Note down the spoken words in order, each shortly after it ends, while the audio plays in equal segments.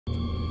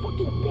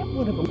fucking bit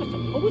one of them. What's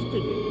supposed to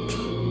do?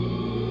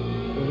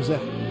 What was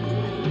that?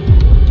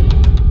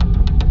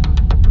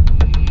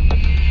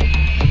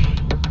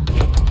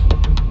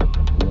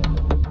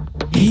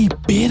 He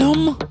bit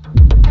him?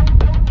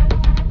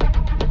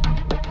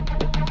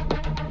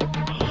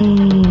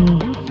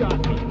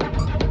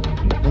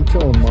 I'm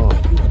telling Mom.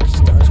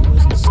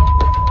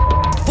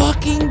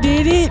 Fucking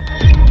did it!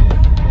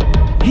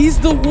 He's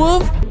the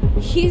wolf?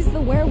 He's the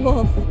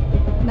werewolf.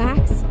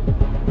 Max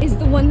is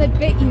the one that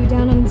bit you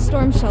down on the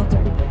storm shelter.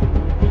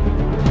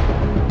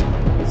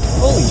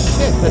 Holy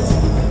shit, that's...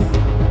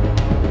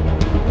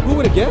 Who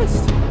would have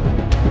guessed?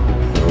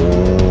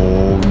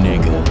 Oh,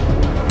 nigga.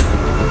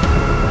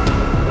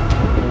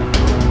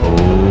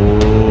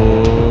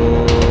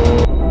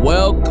 Oh.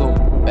 Welcome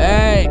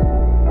back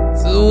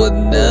to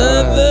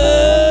another...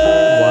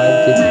 Why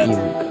didn't you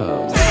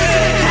come?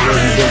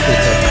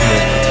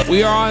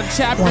 We are on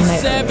chapter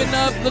 7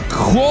 of the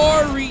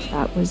Quarry.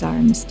 That was our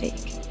mistake.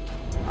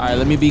 All right,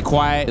 let me be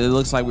quiet. It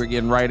looks like we're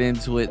getting right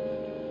into it.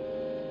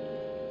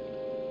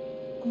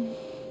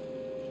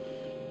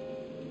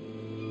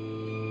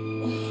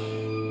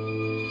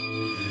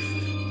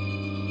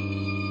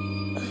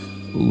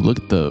 Ooh, look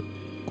at the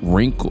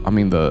wrinkle. I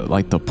mean,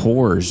 the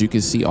pores. You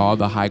can see all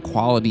the high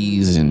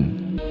qualities and.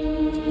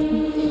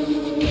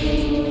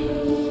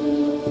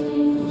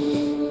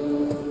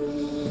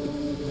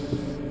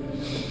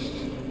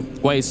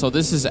 Wait, so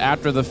this is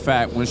after the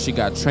fact when she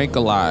got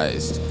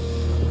tranquilized.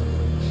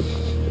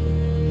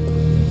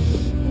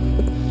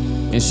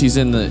 And she's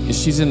in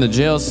the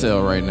jail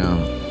cell right now.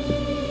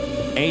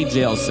 A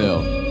jail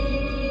cell.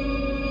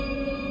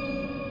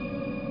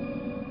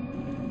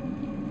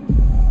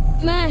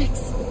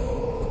 Max.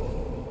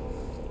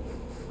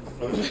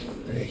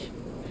 Hey.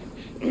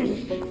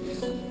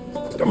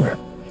 Come here.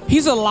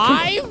 He's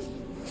alive?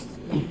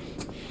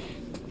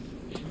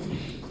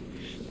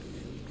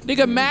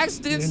 Nigga, Max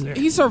did.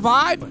 He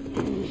survived?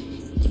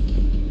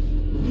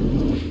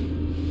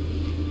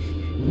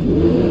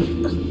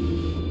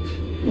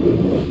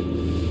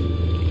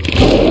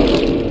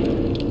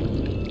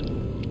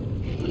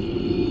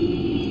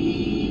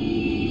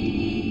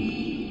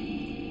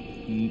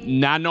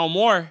 Not no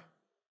more.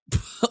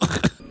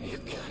 You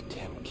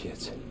goddamn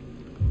kids.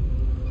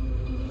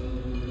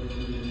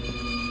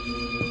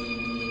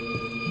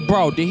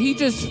 Bro, did he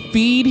just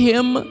feed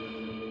him?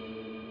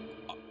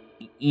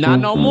 Not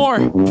no more.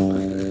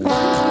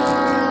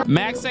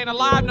 Max ain't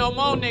alive no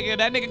more, nigga.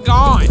 That nigga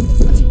gone.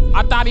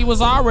 I thought he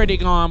was already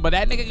gone, but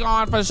that nigga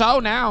gone for sure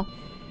now.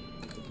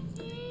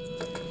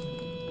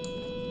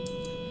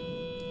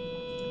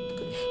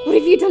 What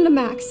have you done to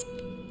Max?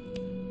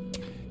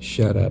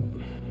 Shut up.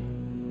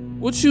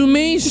 What you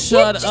mean,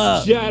 shut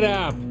up? Shut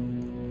up.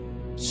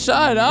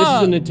 Shut up. This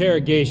is an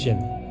interrogation.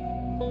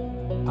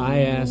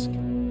 I ask,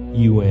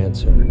 you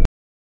answer.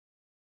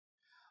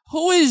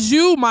 Who is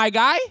you, my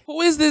guy?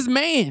 Who is this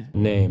man?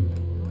 Name.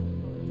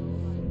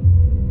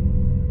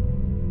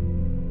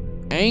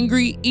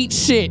 Angry, eat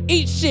shit.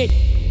 Eat shit.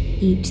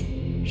 Eat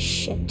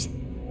shit.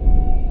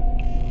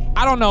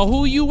 I don't know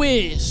who you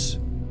is.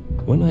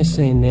 When I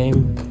say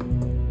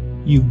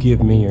name, you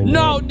give me your name.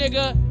 No,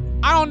 nigga.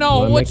 I don't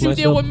know what you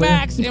did with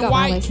Max You've and got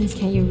why. my license,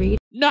 can't you read?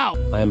 No.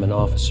 I am an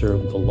officer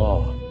of the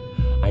law.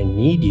 I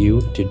need you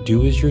to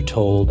do as you're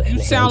told and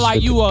You sound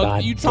like you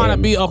trying to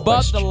be above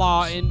questions. the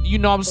law, and you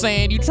know what I'm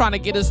saying? You trying to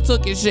get us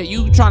took and shit.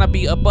 You trying to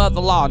be above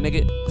the law,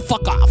 nigga.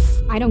 Fuck off.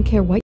 I don't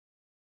care what.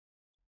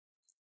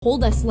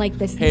 Hold us like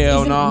this. Hell this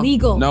isn't no.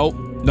 legal. Nope.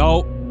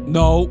 Nope.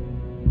 Nope.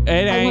 It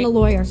ain't. I want a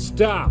lawyer.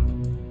 Stop.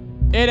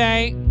 It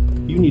ain't.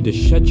 You need to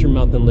shut your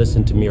mouth and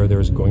listen to me or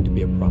there's going to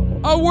be a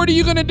problem. Oh, what are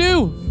you gonna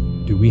do?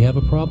 Do we have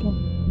a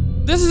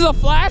problem? This is a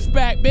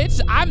flashback, bitch.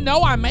 I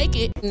know I make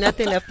it.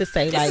 Nothing left to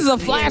say. This is a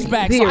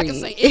flashback, so I can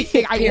say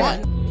anything I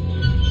want.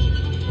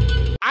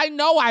 I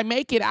know I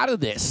make it out of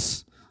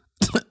this.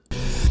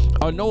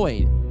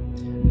 Annoyed.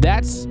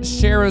 That's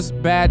sheriff's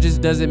badges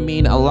doesn't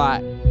mean a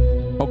lot.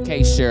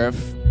 Okay,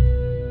 sheriff.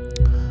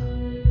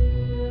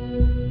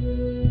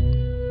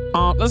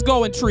 Let's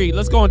go and treat.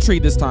 Let's go and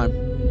treat this time.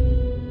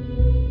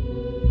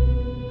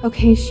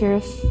 Okay,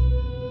 Sheriff.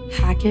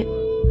 Hackett.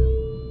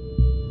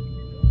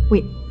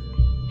 Wait,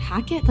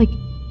 Hackett? Like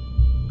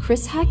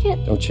Chris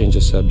Hackett? Don't change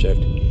the subject.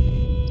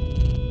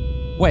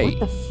 Wait. What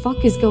the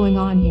fuck is going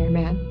on here,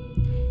 man?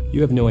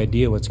 You have no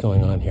idea what's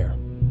going on here.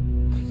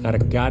 Not a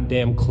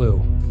goddamn clue.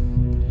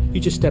 You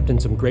just stepped in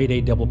some grade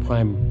A double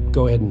prime,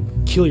 go ahead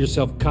and kill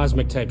yourself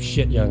cosmic type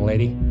shit, young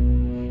lady.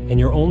 And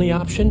your only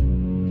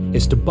option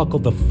is to buckle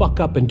the fuck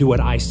up and do what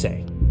I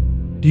say.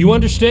 Do you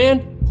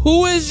understand?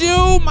 Who is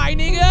you, my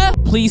nigga?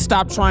 Please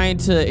stop trying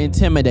to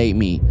intimidate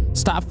me.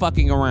 Stop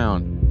fucking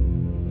around.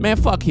 Man,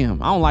 fuck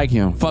him. I don't like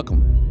him. Fuck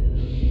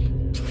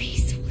him.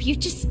 Please, will you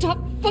just stop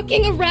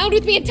fucking around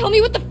with me and tell me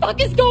what the fuck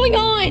is going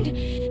on?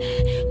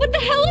 What the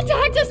hell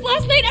attacked us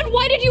last night and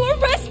why did you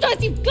arrest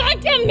us, you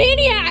goddamn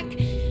maniac?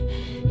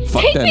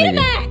 Fuck Take that me nigga. to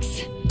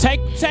Max!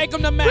 Take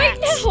him to Max.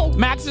 Right now.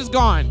 Max is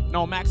gone.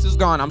 No, Max is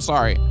gone. I'm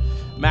sorry.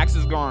 Max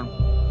is gone.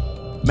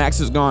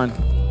 Max is gone.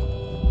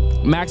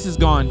 Max is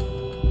gone.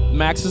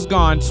 Max is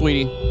gone,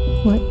 sweetie.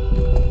 What?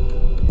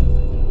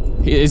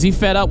 Is he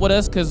fed up with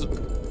us?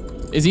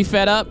 Is he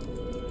fed up?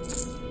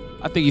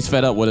 I think he's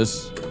fed up with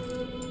us.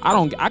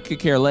 I could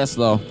care less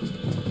though.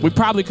 We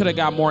probably could have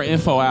got more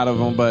info out of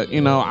him, but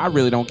you know, I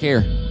really don't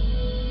care.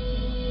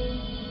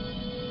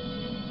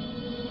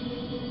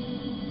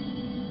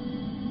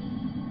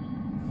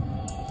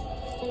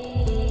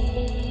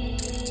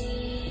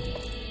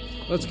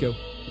 Let's go.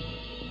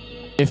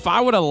 If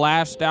I would have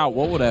lashed out,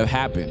 what would have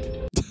happened?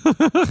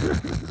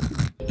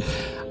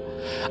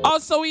 Oh,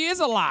 so he is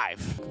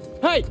alive.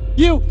 Hey,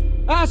 you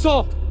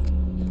asshole!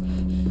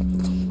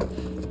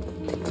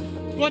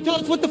 You want to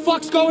tell us what the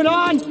fuck's going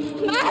on?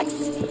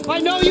 Max! I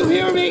know you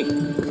hear me!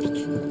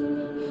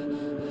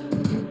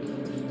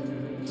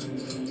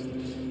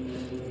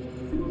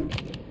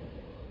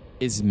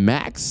 Is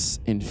Max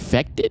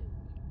infected?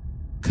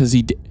 Cause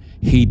he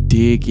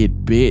did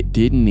get bit,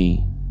 didn't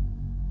he?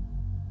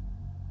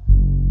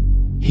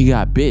 He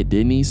got bit,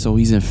 didn't he? So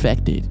he's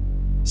infected.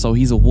 So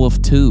he's a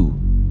wolf too.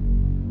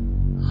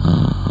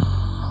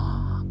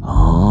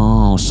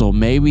 Oh, so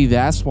maybe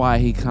that's why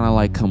he kind of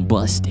like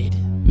combusted.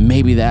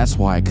 Maybe that's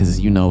why, because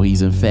you know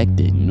he's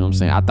infected. You know what I'm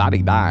saying? I thought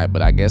he died,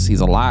 but I guess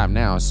he's alive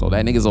now. So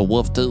that nigga's a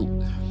wolf too.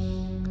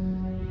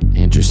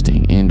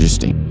 Interesting,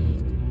 interesting.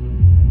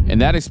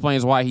 And that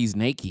explains why he's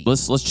naked.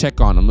 Let's check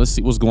on him. Let's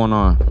see what's going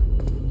on.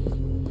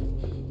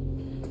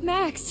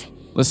 Max!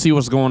 Let's see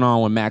what's going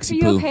on with Maxie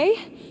Poo. Are you okay?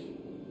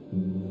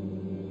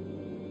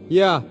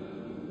 Yeah.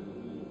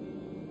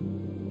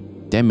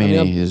 That man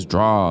in his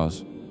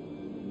drawers.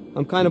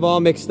 I'm kind of all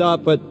mixed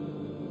up, but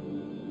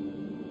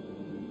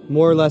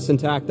more or less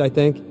intact, I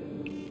think.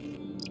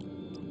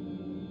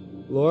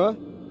 Laura?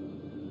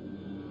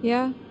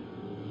 Yeah?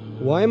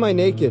 Why am I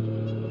naked?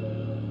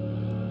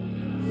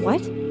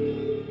 What?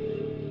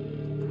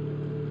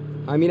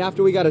 I mean,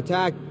 after we got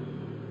attacked,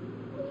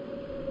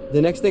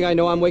 the next thing I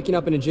know, I'm waking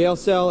up in a jail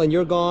cell and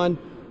you're gone,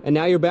 and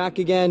now you're back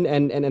again,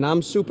 and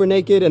I'm super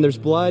naked, and there's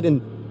blood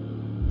and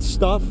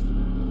stuff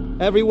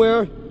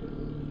everywhere.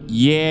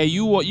 Yeah,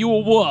 you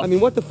a wolf. I mean,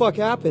 what the fuck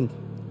happened?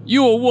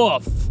 You a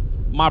wolf,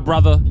 my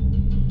brother.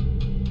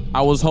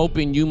 I was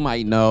hoping you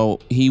might know.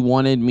 He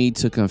wanted me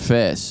to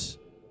confess.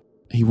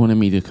 He wanted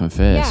me to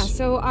confess. Yeah,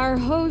 so our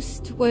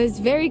host was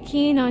very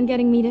keen on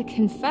getting me to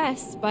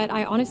confess, but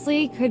I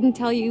honestly couldn't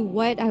tell you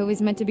what I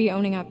was meant to be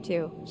owning up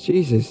to.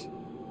 Jesus.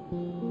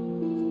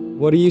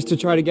 What he used to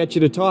try to get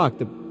you to talk?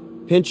 The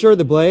pincher,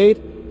 the blade?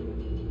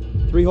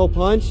 3-hole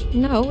punch?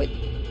 No,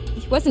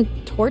 he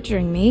wasn't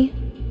torturing me.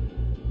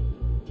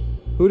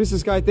 Who does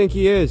this guy think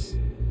he is?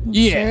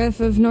 Yeah. Sheriff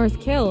of North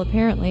Kill,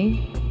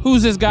 apparently.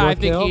 Who's this guy I North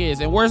think Hill? he is?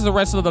 And where's the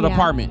rest of the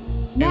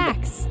department?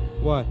 Max,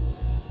 What?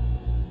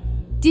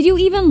 did you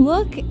even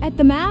look at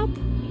the map?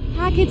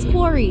 Hackett's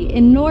Quarry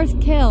in North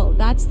Kill,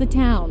 that's the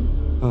town.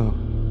 Oh.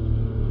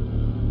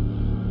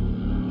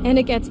 And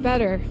it gets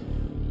better.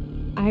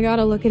 I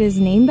gotta look at his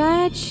name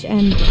badge,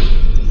 and...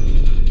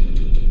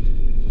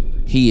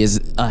 He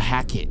is a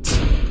Hackett.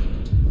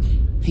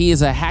 He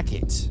is a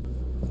Hackett.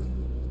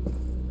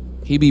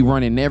 He be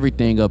running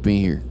everything up in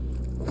here.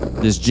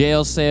 This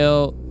jail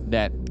cell,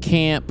 that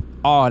camp,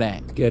 all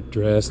that. Get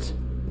dressed.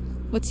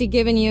 What's he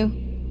giving you?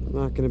 I'm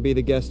not gonna be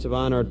the guest of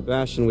honor at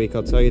Fashion Week,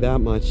 I'll tell you that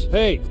much.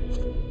 Hey,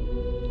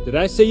 did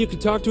I say you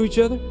could talk to each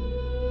other?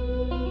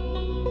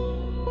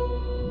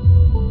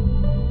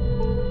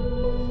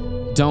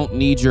 Don't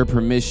need your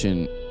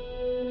permission.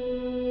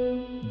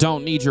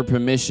 Don't need your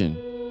permission.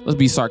 Let's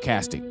be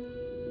sarcastic.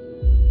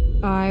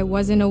 I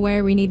wasn't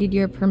aware we needed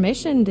your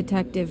permission,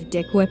 Detective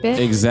Dick Whippet.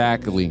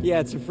 Exactly. Yeah,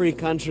 it's a free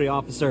country,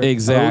 officer.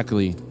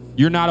 Exactly.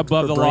 You're not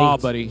above the law,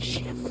 buddy.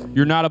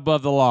 You're not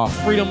above the law.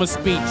 Freedom of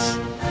speech.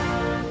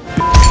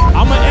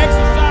 I'm gonna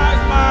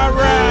exercise my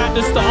right.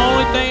 That's the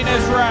only thing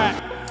that's right.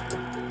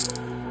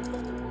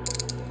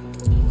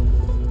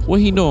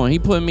 What he doing? He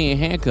putting me in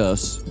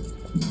handcuffs.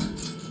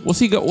 What's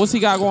he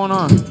got going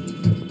on?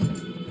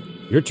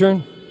 Your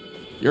turn.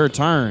 Your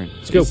turn.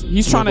 Let's go.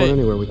 He's trying Not going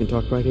to. anywhere, we can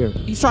talk right here.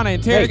 He's trying to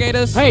interrogate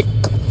us. Hey!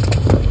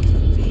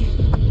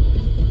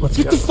 Let's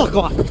Get go. the fuck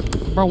off!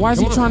 Bro, why is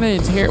he trying to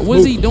interrogate? What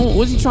is he doing?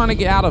 What's he trying to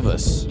get out of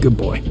us? Good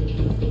boy.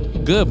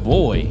 Good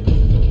boy.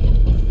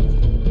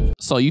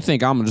 So you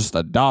think I'm just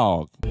a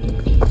dog?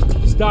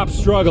 Stop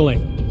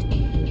struggling.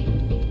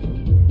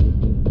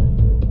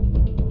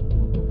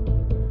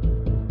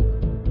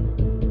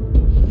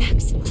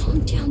 Max, calm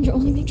down. You're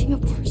only making it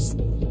worse.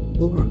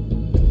 Laura.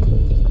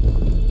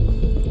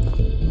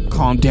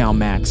 Calm down,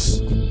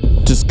 Max.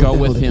 Just go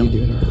with him.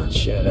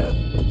 Shut up.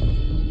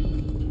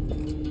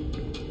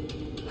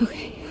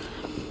 Okay.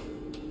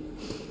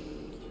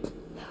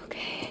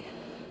 Okay.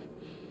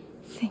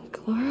 Think,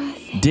 Laura.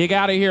 Think. Dig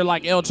out of here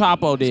like El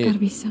Chapo There's gotta did.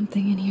 be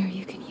something in here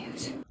you can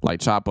use. Like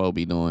Chapo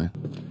be doing.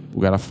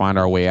 We gotta find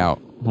our way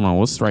out. Hold on,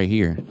 what's right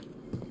here?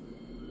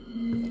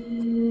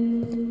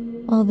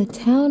 While the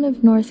town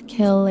of North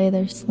Kill lay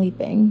there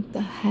sleeping,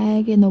 the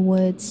hag in the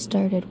woods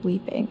started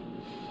weeping.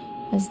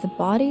 As the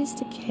bodies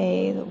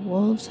decay, the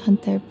wolves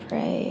hunt their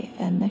prey,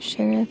 and the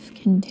sheriff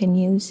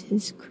continues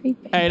his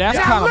creeping. Hey, that's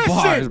kind of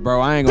bars, bro.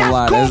 I ain't gonna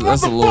lie.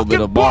 That's a little bit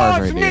of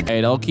bars right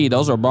there. Hey, okay,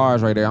 those are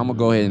bars right there. I'm gonna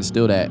go ahead and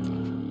steal that.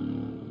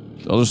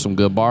 Those are some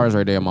good bars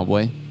right there, my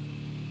boy.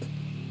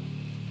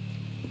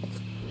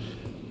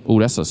 Ooh,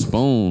 that's a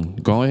spoon.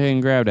 Go ahead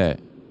and grab that.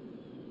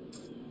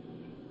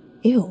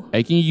 Ew.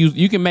 Hey,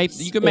 you can make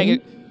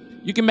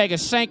a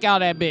shank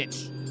out of that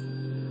bitch.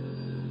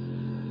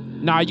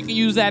 Nah, you can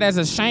use that as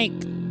a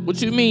shank.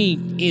 What you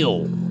mean?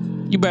 Ew.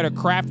 You better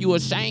craft you a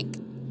shank.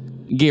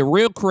 Get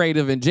real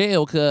creative in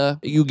jail, cuz.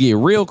 You get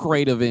real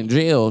creative in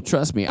jail.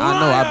 Trust me. I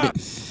know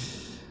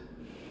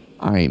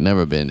I ain't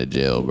never been to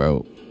jail,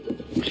 bro.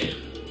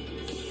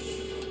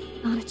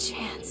 Not a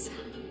chance.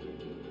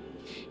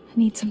 I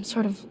need some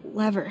sort of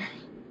lever.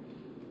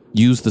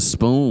 Use the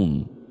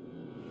spoon.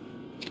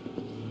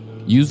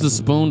 Use the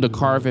spoon to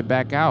carve it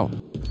back out.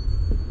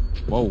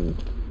 Whoa.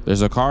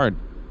 There's a card.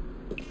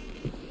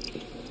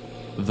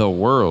 The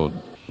world.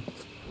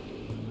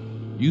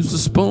 Use the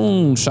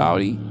spoon,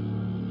 shawty.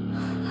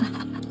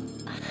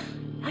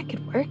 That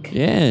could work.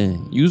 Yeah,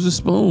 use the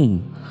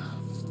spoon.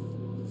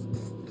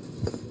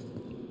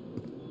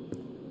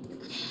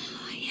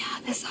 Oh, yeah,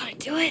 this ought to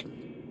do it.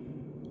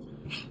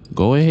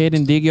 Go ahead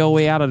and dig your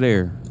way out of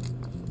there.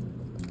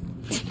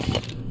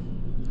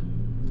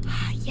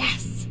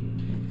 Yes.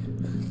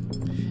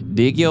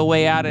 Dig your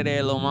way out of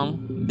there, little mama.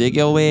 Dig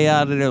your way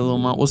out of there, little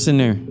mama. What's in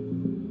there?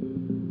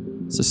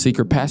 It's a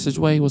secret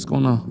passageway. What's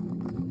going on?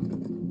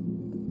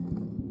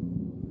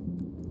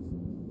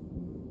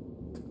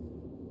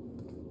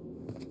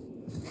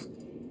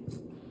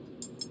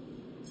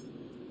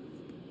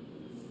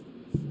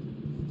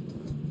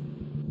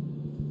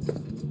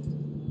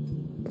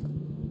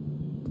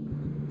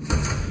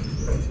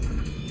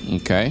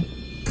 Okay.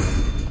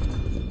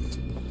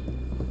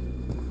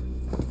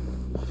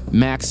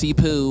 Maxie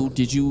Poo,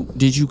 did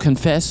you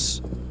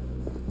confess?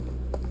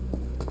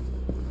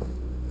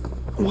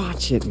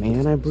 Watch it,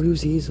 man. I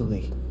bruise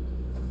easily.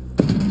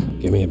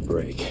 Give me a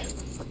break.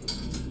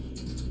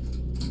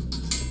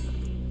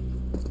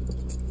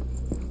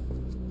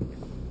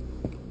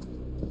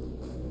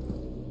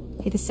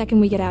 Hey, the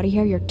second we get out of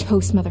here, you're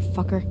toast,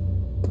 motherfucker.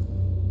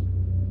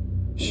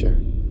 Sure.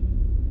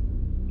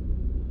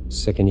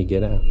 Second you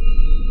get out.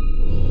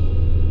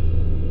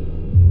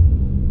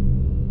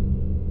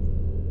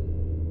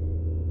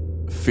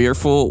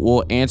 Fearful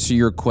will answer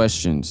your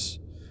questions.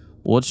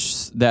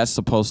 What's that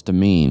supposed to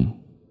mean?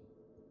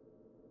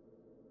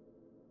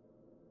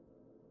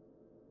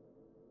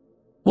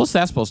 What's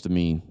that supposed to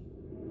mean?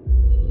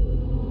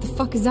 What the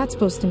fuck is that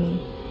supposed to mean?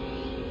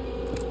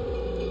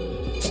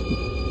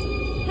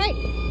 Hey!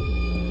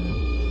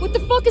 What the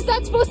fuck is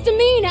that supposed to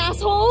mean,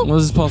 asshole?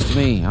 What's it supposed to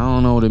mean? I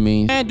don't know what it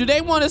means. Man, do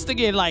they want us to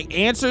get like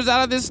answers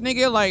out of this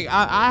nigga? Like,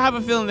 I have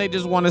a feeling they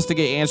just want us to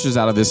get answers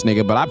out of this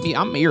nigga, but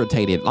I'm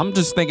irritated. I'm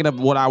just thinking of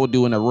what I would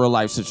do in a real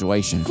life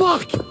situation.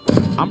 Fuck!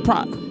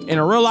 In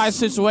a real life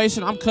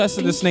situation, I'm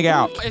cussing this nigga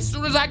out. As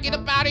soon as I get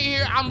up out of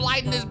here, I'm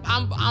lighting this.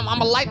 I'm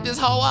gonna light this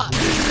hoe up.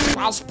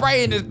 I'm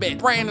spraying this bitch,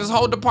 spraying this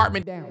whole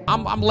department down.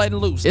 I'm letting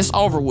loose. It's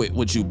over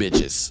with you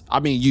bitches. I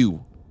mean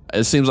you.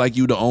 It seems like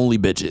you the only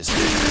bitches.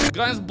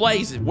 Guns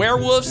blazing,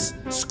 werewolves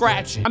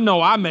scratching. I know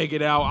I make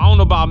it out. I don't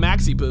know about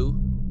Maxie Poo.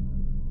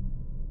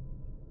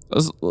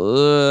 Let's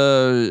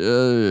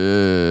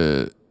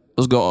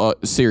go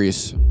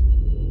serious. Are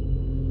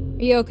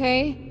you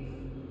okay?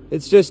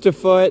 It's just a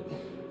foot.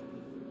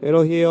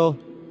 It'll heal.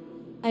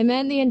 I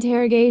meant the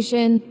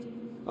interrogation.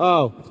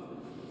 Oh.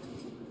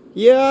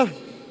 Yeah.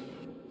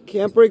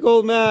 Can't break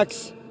old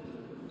Max.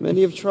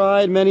 Many have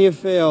tried, many have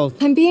failed.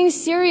 I'm being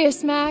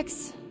serious,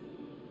 Max.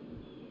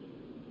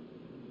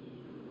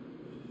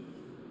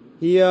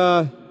 He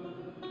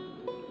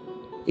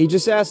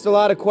just asked a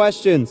lot of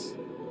questions.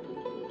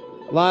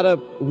 A lot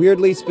of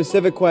weirdly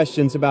specific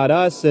questions about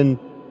us and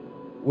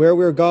where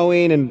we were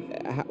going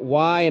and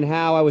why and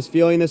how I was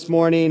feeling this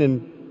morning,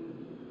 and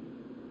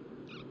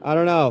I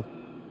don't know.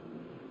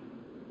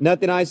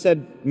 Nothing I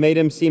said made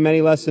him seem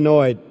any less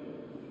annoyed.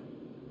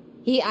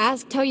 He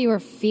asked how you were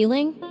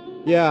feeling?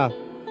 Yeah.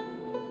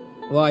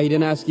 Why, he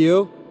didn't ask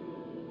you?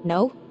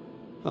 No.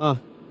 Huh.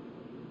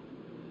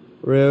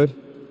 Rude.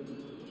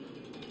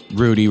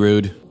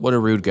 Rude. What a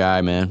rude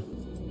guy, man.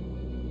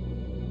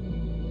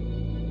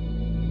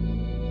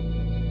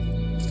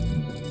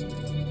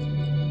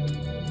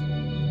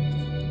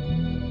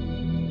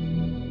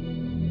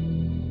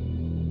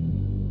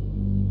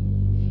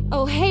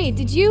 Oh, hey,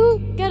 did you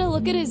get a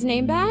look at his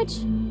name badge?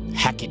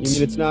 Hackett. You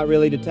mean it's not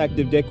really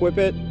Detective Dick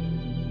Whippet?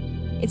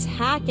 It's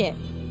Hackett.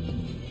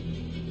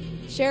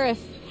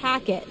 Sheriff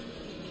Hackett.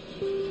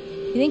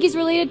 You think he's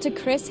related to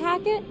Chris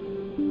Hackett?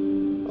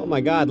 Oh my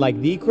god, like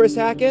the Chris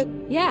Hackett?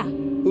 Yeah.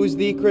 Who's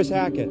the Chris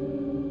Hackett?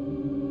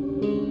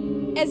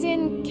 As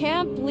in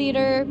camp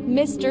leader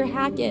Mr.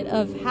 Hackett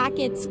of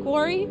Hackett's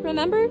Quarry,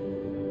 remember?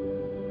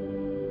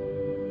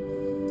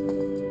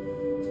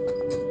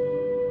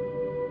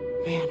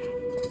 Man.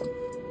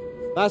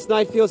 Last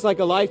night feels like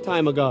a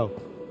lifetime ago.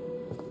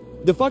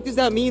 The fuck does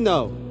that mean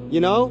though?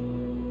 You know?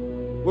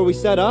 Where we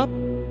set up?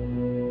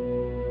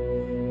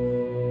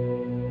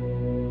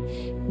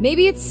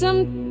 Maybe it's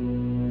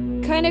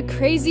some kind of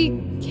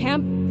crazy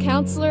camp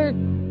counselor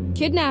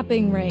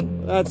kidnapping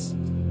ring. That's...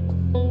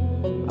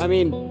 I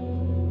mean...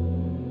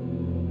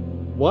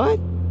 What?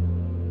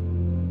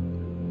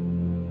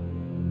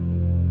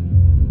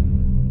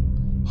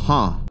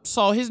 Huh.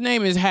 So his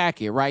name is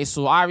Hackett, right?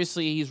 So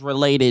obviously he's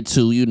related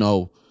to, you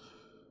know,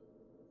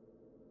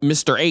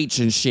 Mr. H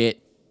and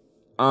shit.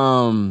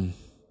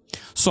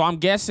 So I'm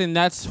guessing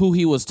that's who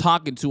he was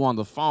talking to on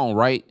the phone,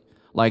 right?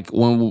 Like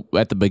when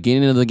at the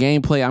beginning of the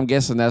gameplay, I'm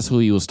guessing that's who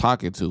he was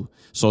talking to.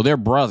 So they're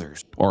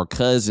brothers or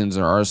cousins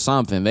or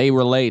something. They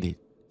related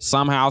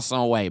somehow,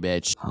 some way,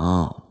 bitch.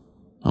 Oh,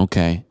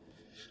 okay.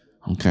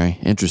 Okay,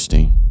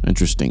 interesting.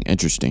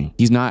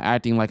 He's not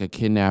acting like a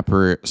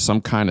kidnapper, some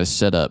kind of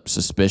setup,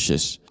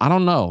 suspicious. I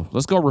don't know.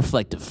 Let's go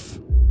reflective.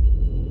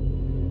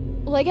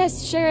 Well, I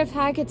guess Sheriff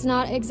Hackett's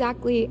not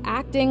exactly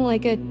acting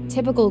like a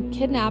typical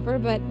kidnapper,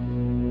 but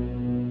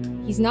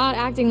he's not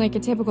acting like a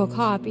typical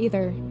cop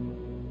either.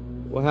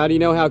 Well, how do you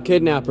know how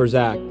kidnappers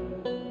act?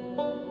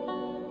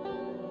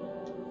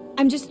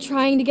 I'm just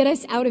trying to get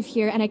us out of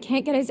here, and I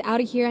can't get us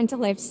out of here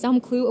until I have some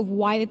clue of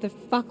why the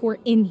fuck we're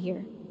in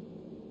here.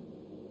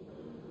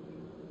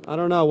 I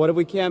don't know. What if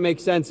we can't make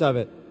sense of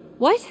it?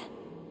 What?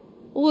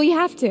 Well, you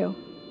have to.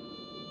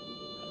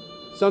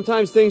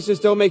 Sometimes things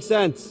just don't make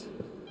sense.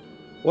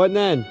 What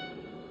then?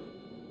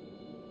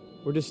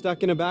 We're just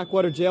stuck in a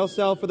backwater jail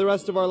cell for the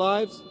rest of our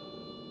lives?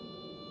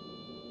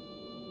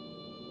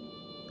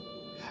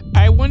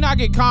 Hey, when I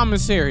get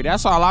commissary,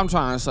 that's all I'm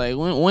trying to say.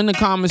 When the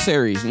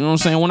commissaries, you know what I'm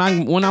saying? When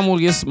I'm gonna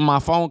get my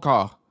phone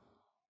call.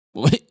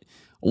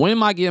 When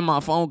am I getting my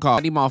phone call?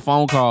 I need my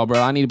phone call,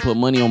 bro. I need to put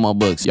money on my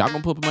books. Y'all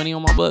gonna put money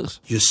on my books?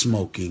 You're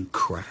smoking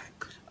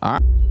crack. All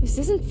right. This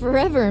isn't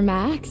forever,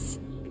 Max.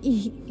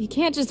 You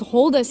can't just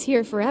hold us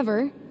here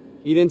forever.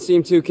 You didn't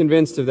seem too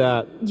convinced of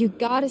that. You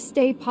gotta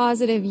stay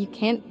positive. You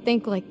can't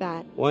think like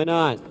that. Why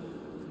not?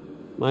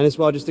 Might as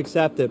well just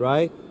accept it,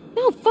 right?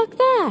 No, fuck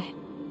that.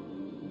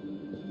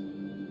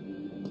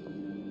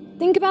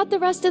 Think about the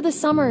rest of the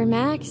summer,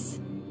 Max.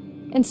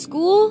 And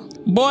school?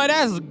 Boy,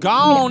 that's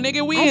gone,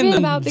 nigga. We I've in been the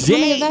about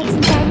becoming a jail. vet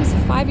since I was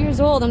 5 years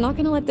old. I'm not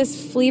gonna let this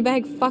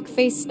fleabag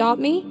fuckface stop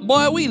me.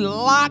 Boy, we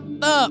locked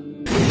up.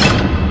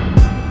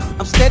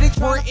 I'm steady.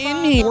 We're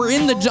in here. We're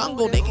in the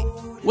jungle,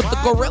 nigga. With the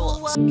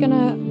gorillas.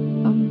 Gonna,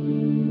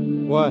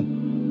 What?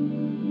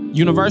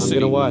 University.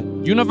 I'm gonna what?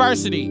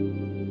 University.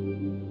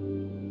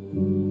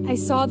 I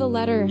saw the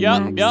letter,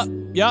 Yup. Max.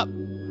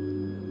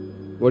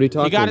 What are you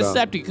talking You got about? a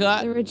septic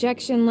cut. The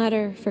rejection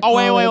letter for Oh,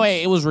 college.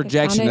 wait. It was I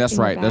rejection. found it That's in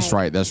your right. That's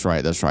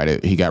bag.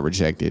 right. He got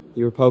rejected.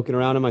 You were poking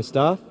around in my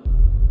stuff?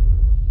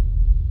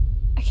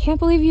 I can't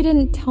believe you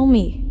didn't tell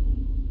me.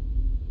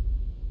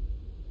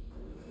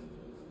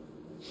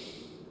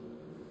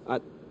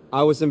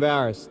 I was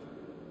embarrassed.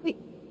 Wait,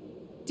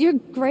 your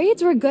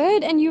grades were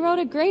good and you wrote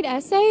a great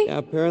essay? Yeah,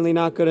 apparently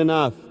not good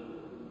enough.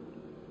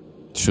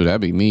 Shoot, that'd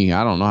be me.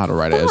 I don't know how to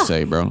write an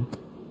essay, bro.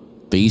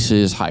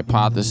 Thesis,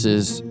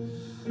 hypothesis,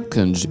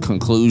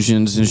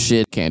 conclusions and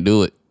shit. Can't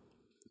do it.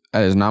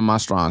 That is not my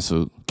strong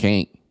suit.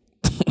 Can't.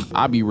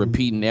 I be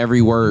repeating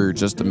every word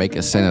just to make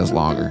a sentence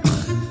longer.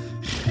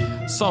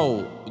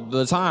 So,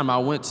 the time I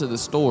went to the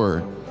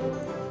store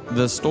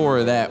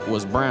that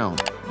was brown,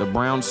 the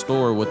brown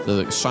store with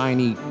the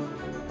shiny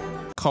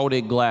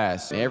coated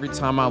glass. Every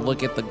time I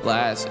look at the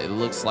glass, it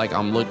looks like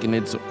I'm looking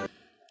into...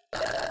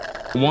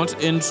 Once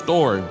in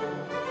store,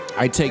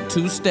 I take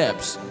 2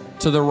 steps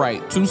to the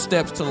right, 2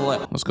 steps to the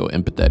left. Let's go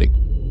empathetic.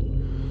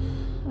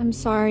 I'm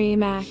sorry,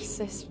 Max.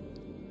 This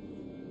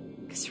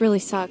really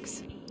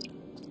sucks.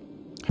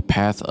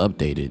 Path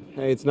updated.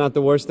 Hey, it's not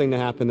the worst thing to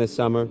happen this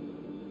summer.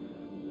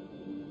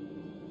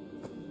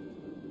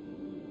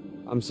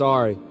 I'm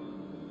sorry.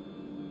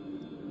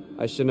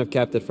 I shouldn't have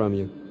kept it from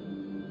you.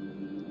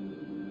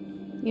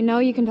 You know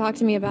you can talk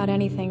to me about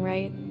anything,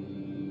 right?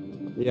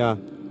 Yeah.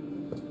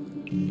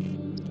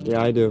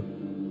 Yeah, I do.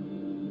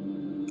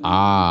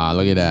 Ah,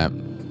 look at that.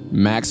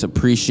 Max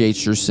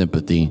appreciates your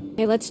sympathy.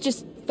 Hey, let's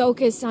just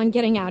focus on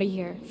getting out of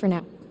here for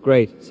now.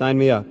 Great. Sign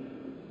me up.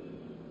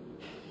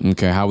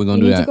 Okay, how are we gonna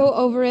We do need that? to go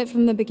over it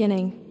from the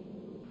beginning.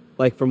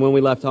 Like from when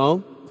we left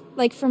home?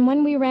 Like from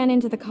when we ran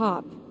into the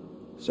cop.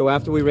 So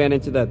after we ran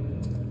into the...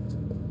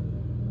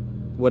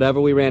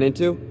 whatever we ran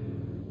into?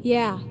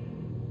 Yeah.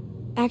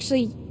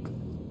 Actually,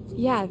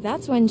 yeah,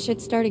 that's when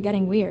shit started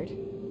getting weird.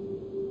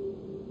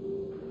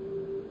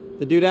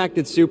 The dude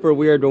acted super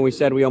weird when we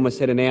said we almost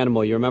hit an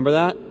animal. You remember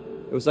that?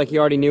 It was like he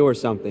already knew or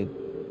something.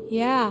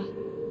 Yeah.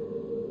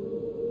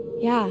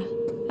 Yeah,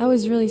 that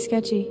was really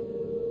sketchy.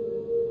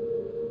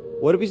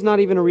 What if he's not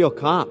even a real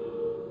cop?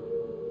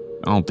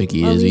 I don't think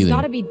he Well, is he's either.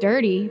 gotta be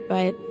dirty,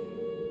 but...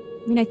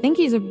 I mean, I think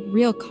he's a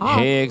real cop.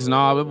 Hegs,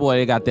 nah, but boy,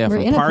 they got that We're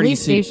from in a Party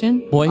police City.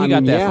 station. Boy, he I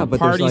got mean, that yeah, from but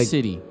there's, Party like-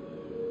 City.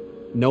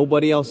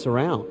 Nobody else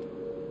around.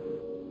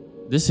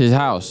 This is his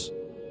house.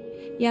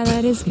 Yeah,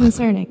 that is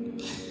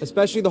concerning.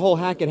 Especially the whole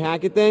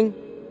Hackett thing.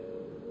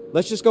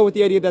 Let's just go with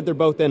the idea that they're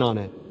both in on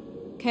it.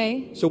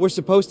 Okay. So we're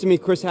supposed to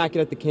meet Chris Hackett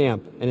at the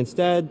camp, and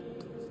instead,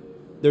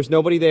 there's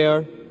nobody there,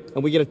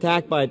 and we get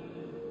attacked by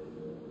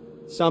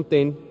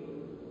something,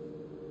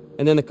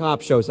 and then the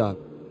cop shows up.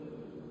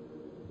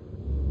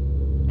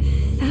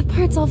 That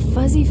part's all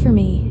fuzzy for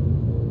me.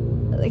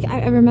 Like,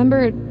 I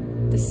remember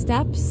the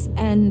steps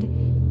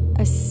and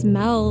a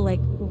smell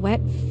like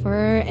wet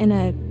fur and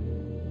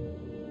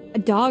a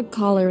dog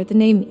collar with the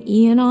name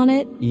Ian on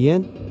it.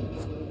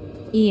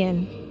 Ian?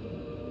 Ian.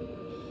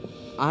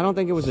 I don't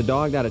think it was a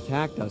dog that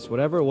attacked us.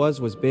 Whatever it was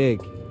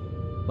big.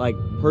 Like,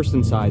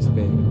 person-sized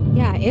big.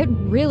 Yeah, it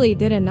really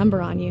did a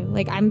number on you.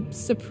 Like, I'm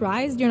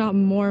surprised you're not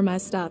more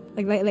messed up.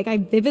 Like I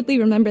vividly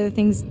remember the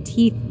thing's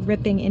teeth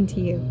ripping into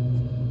you.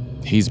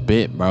 He's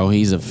bit, bro.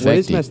 He's affected. What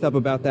is messed up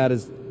about that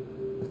is,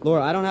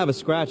 Laura, I don't have a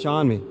scratch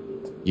on me.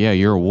 Yeah,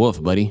 you're a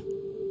wolf, buddy.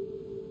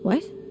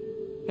 What?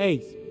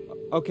 Hey,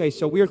 okay,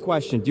 so weird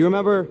question. Do you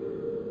remember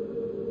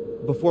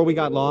before we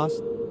got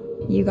lost?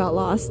 You got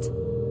lost?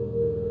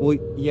 Well,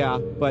 yeah,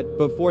 but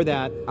before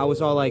that, I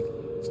was all like,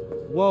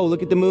 whoa,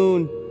 look at the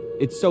moon.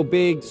 It's so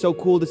big, so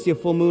cool to see a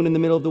full moon in the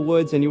middle of the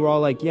woods. And you were all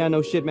like, yeah,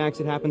 no shit,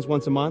 Max, it happens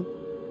once a month.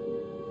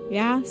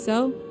 Yeah,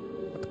 so?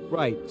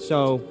 Right,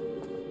 so,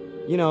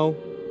 you know,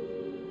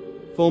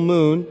 full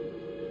moon.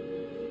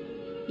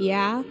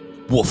 Yeah.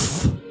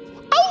 Woof.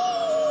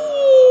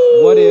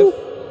 What if...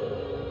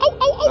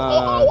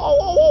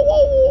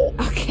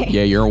 Okay.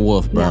 Yeah, you're a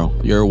wolf, bro.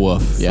 No. You're a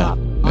wolf. Stop.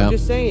 Yeah. I'm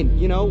just saying,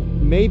 you know,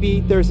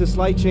 maybe there's a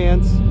slight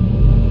chance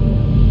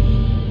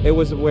it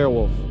was a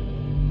werewolf.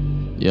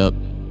 Yep.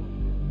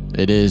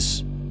 It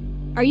is.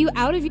 Are you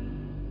out of your...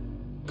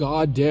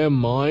 Goddamn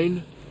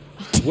mind?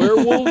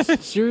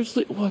 Werewolves?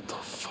 Seriously? What the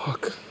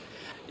fuck?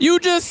 You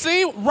just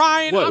see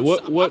Ryan. I'm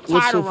What's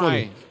tired so of funny?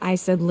 Ryan. I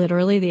said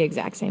literally the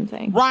exact same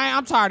thing. Ryan,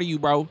 I'm tired of you,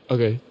 bro.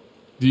 Okay.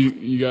 Do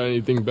you got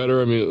anything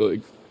better? I mean,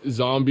 like,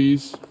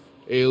 zombies?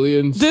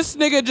 Aliens? This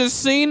nigga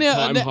just seen it.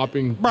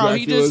 Time-hopping Bro,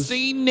 he just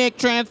seen Nick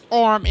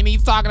transform and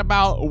he's talking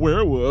about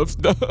werewolves.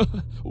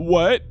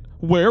 What?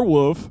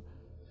 Werewolf?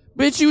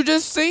 Bitch, you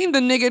just seen the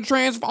nigga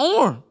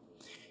transform.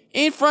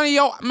 In front of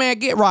yo, man,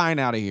 get Ryan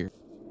out of here.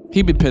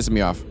 He been pissing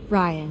me off.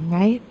 Ryan,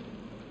 right?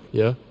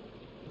 Yeah?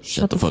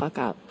 Shut the fuck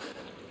up.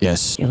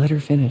 Yes. Yeah, let her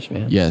finish,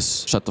 man.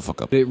 Yes. Shut the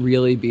fuck up. Would it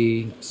really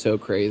be so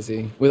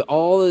crazy? With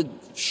all the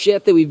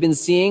shit that we've been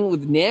seeing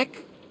with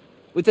Nick?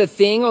 With the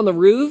thing on the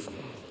roof?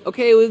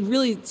 Okay, it would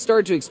really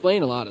start to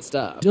explain a lot of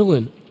stuff.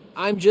 Dylan.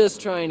 I'm just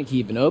trying to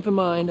keep an open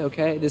mind,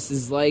 okay? This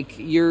is like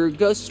your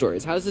ghost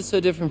stories. How is this so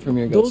different from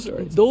your ghost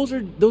stories? Those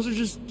are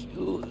just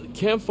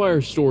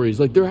campfire stories.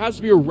 Like, there has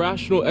to be a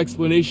rational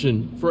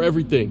explanation for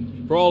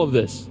everything. For all of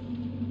this.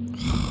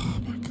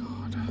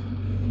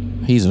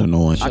 He's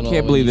annoying. I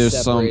can't believe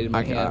there's some.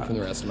 My hand from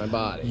the rest of my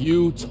body.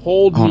 You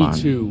told me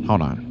to.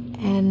 Hold on.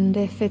 And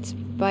if it's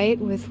bite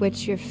with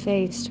which you're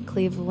faced,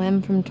 cleave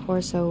limb from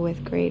torso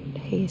with great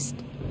haste.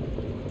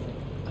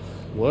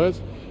 What?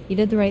 You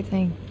did the right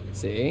thing.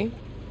 See?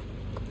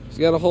 She's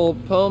got a whole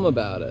poem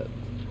about it.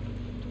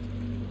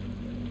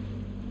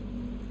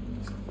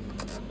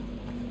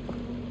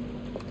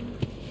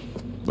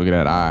 Look at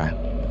that eye.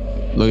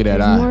 Look at that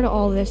There's eye. more to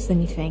all this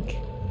than you think.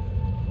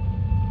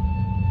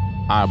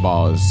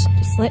 Eyeballs.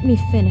 Just let me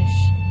finish,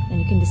 and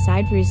you can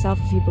decide for yourself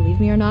if you believe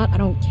me or not. I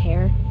don't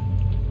care.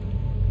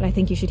 But I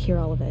think you should hear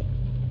all of it.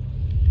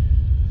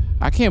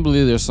 I can't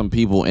believe there's some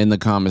people in the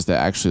comments that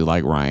actually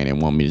like Ryan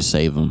and want me to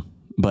save him.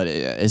 But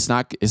it's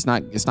not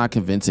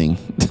convincing.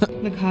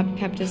 The cop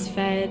kept us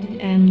fed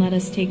and let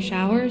us take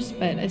showers,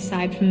 but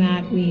aside from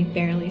that, we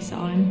barely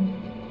saw him.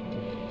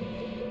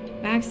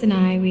 Max and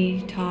I,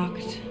 we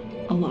talked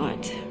a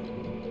lot.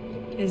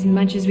 As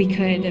much as we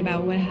could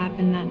about what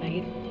happened that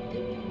night.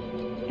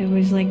 It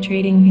was like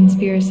trading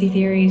conspiracy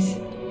theories.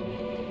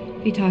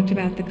 We talked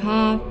about the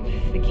cop,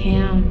 the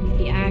camp,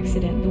 the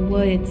accident, the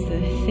woods,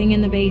 the thing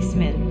in the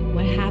basement,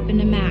 what happened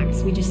to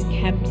Max. We just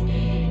kept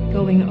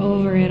going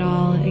over it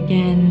all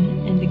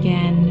again and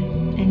again,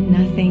 and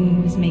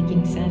nothing was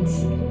making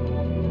sense.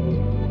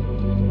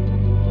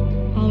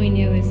 All we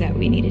knew is that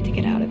we needed to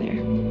get out of there.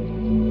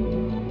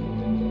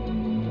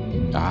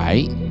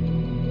 Alright.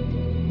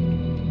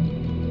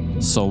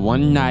 So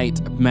one night,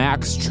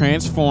 Max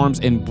transforms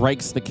and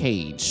breaks the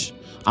cage.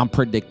 I'm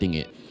predicting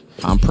it.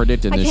 I'm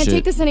predicting this shit. I can't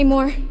take this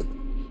anymore.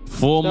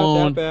 Full moon.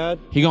 Not that bad.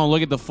 He gonna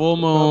look at the full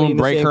moon,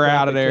 break her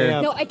out of there.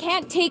 No, I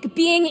can't take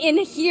being in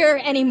here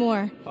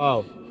anymore.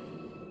 Oh.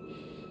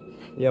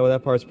 Yeah, well,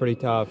 that part's pretty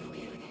tough.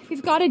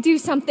 We've got to do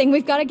something.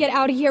 We've got to get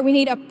out of here. We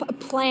need a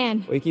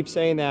plan. We keep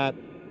saying that,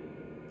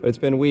 but it's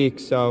been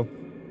weeks, so,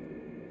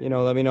 you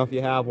know, let me know if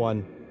you have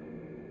one.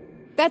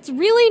 That's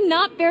really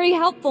not very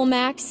helpful,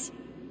 Max.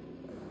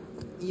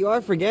 You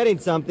are forgetting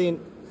something.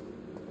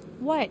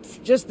 What?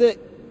 Just the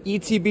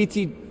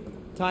itsy-bitsy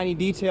tiny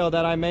detail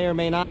that I may or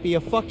may not be a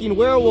fucking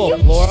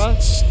werewolf,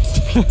 Laura.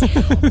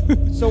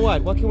 So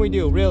what? What can we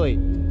do, really?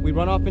 We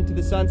run off into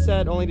the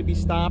sunset only to be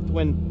stopped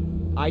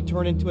when I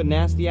turn into a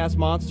nasty-ass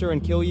monster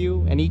and kill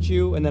you and eat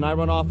you, and then I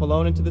run off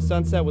alone into the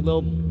sunset with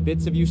little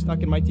bits of you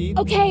stuck in my teeth?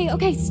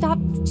 Okay, stop.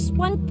 Just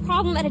one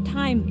problem at a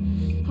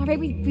time. All right,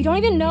 we don't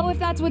even know if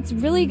that's what's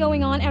really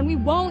going on, and we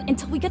won't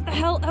until we get the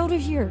hell out of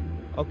here.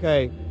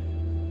 Okay.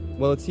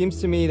 Well, it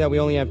seems to me that we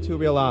only have two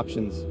real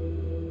options.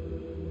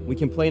 We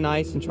can play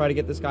nice and try to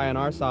get this guy on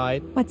our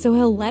side. What, so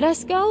he'll let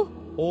us go?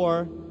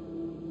 Or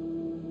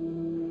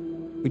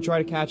we try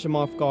to catch him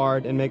off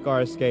guard and make our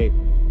escape.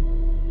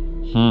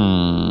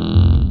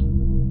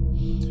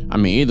 I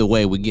mean, either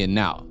way, we're getting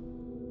out.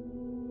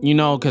 You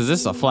know, because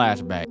this is a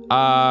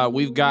flashback.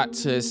 We've got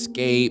to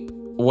escape.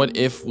 What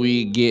if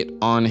we get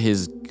on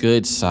his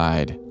good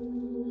side?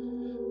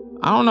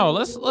 I don't know.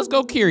 Let's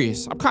go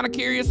curious. I'm kind of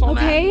curious on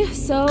that. Okay,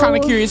 so kind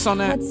of curious on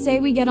that. Let's say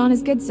we get on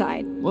his good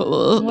side.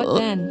 What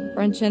then?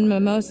 Brunch and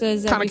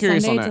mimosas every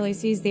Sunday till he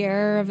sees the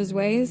error of his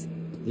ways?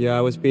 Yeah,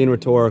 I was being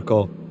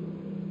rhetorical.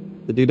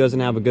 The dude doesn't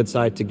have a good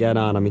side to get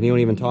on. I mean, he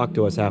won't even talk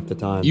to us half the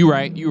time. You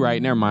right.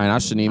 Never mind. I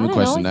shouldn't even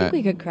question that. I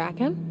think we could crack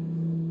him.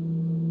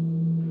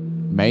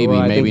 Maybe,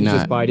 I maybe think he's not.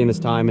 just biding his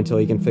time until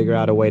he can figure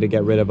out a way to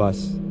get rid of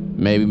us.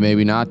 Maybe,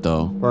 maybe not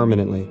though.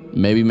 Permanently.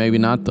 Maybe, maybe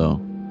not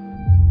though.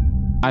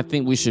 I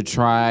think we should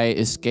try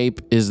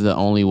escape is the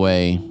only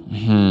way.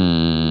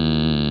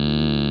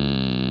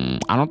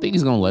 I don't think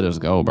he's gonna let us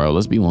go, bro.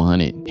 Let's be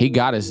 100. He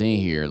got us in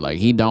here. Like,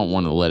 he don't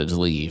want to let us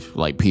leave.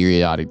 Like,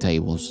 periodic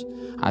tables.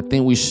 I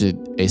think we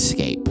should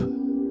escape.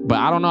 But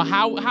I don't know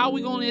how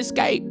we gonna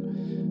escape.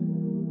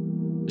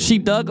 She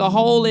dug a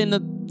hole in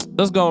the...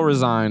 Let's go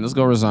resign. Let's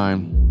go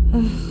resign.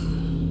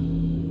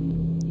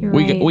 You're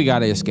right. We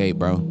gotta escape,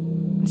 bro.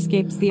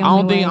 Escape's the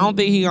only way. I don't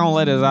think he gonna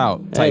let us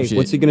out. Hey, Shit.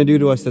 what's he gonna do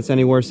to us that's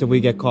any worse if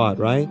we get caught,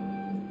 right?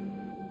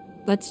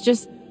 Let's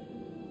just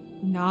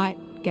not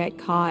get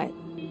caught.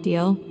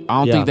 Deal?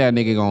 I don't think that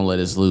nigga gonna let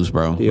us loose,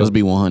 bro. Deal. Let's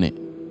be 100.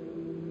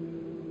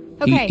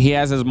 Okay. He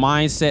has his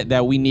mindset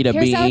that we need to be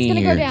in here. Here's how it's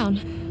gonna go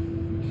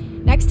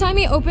down. Next time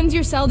he opens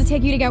your cell to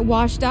take you to get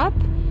washed up,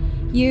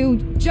 you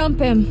jump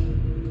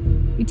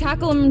him. You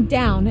tackle him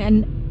down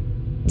and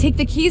take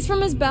the keys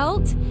from his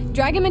belt,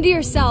 drag him into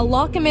your cell,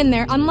 lock him in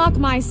there, unlock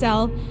my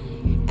cell,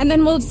 and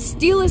then we'll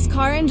steal his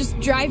car and just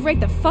drive right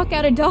the fuck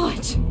out of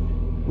Dodge.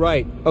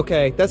 Right.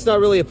 Okay. That's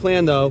not really a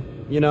plan, though.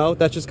 You know,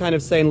 that's just kind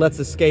of saying let's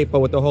escape, but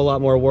with a whole lot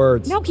more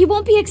words. No, he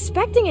won't be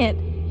expecting it.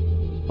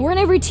 We're in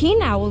a routine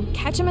now. We'll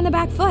catch him in the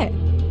back foot.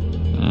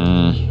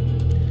 I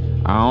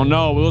don't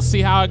know. We'll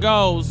see how it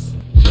goes.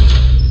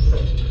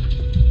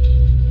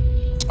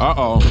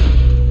 Uh-oh.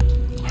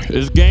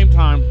 It's game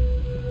time.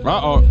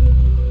 Uh-oh.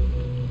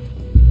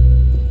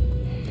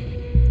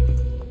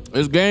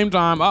 It's game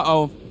time.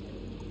 Uh-oh.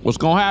 What's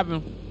gonna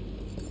happen?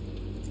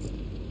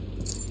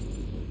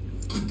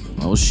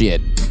 Oh, shit.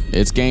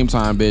 It's game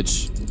time,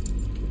 bitch.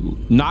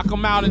 Knock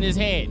him out in his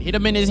head. Hit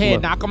him in his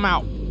head. Knock him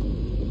out.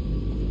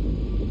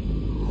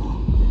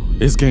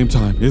 It's game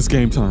time. It's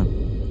game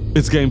time.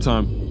 It's game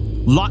time.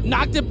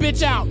 Knock the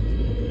bitch out.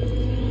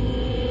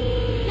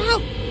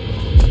 No.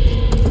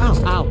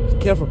 Ow, ow.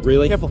 Careful.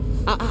 Really? Careful.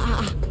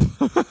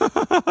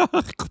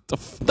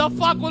 The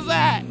fuck was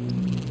that?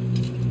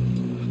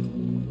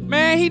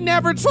 Man, he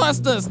never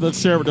trusts us. The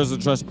sheriff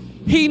doesn't trust.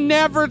 He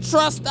never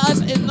trusts us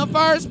in the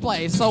first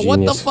place. So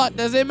what the fuck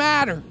does it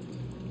matter?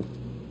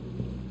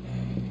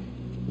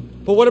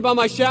 But what about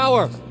my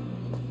shower?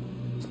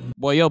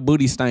 Boy, your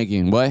booty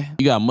stinking, boy.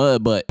 You got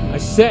mud butt. I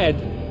said,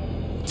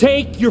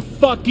 take your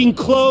fucking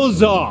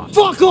clothes off.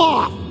 Fuck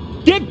off!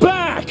 Get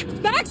back!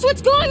 Max,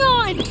 what's going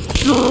on?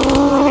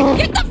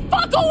 Get the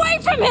fuck away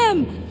from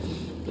him!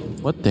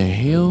 What the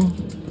hell?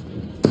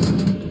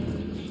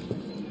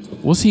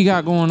 What's he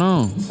got going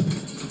on?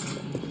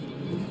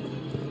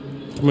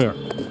 Come here.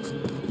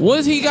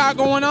 What's he got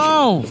going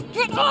on?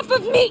 Get off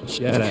of me!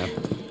 Shut up.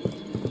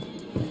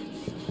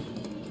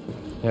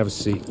 Have a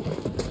seat.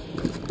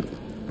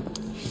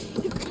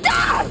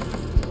 Ah!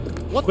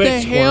 What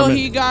the hell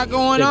he got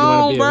going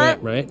on, bro?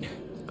 Right?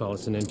 Call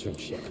us an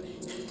internship.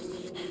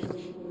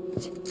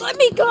 Let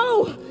me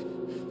go!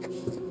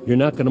 You're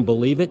not gonna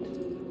believe it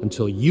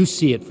until you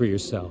see it for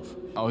yourself.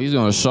 Oh, he's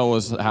gonna show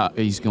us how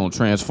he's gonna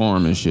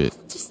transform and shit.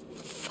 Just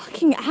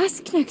fucking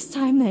ask next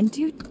time then,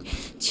 dude.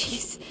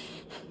 Jeez.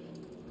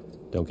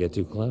 Don't get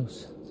too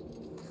close.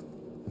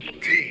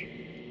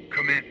 T,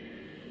 come in.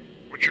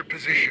 What's your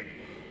position?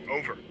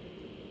 Over.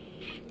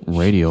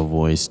 Radio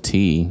voice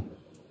T.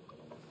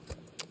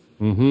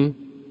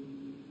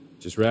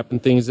 Just wrapping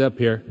things up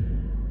here.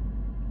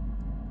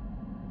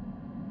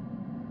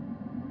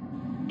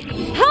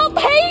 Help!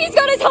 Hey, he's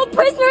got us held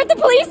prisoner at the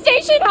police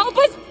station! Help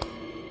us!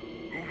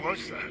 Who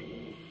was that?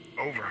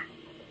 Over.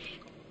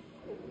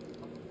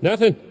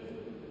 Nothing.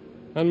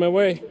 On my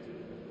way.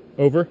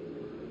 Over.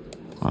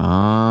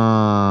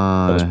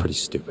 Ah. That was pretty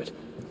stupid.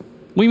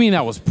 We mean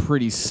that was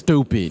pretty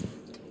stupid.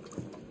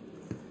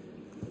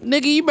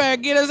 Nigga, you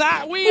better get us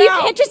out. You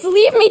can't just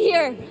leave me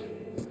here!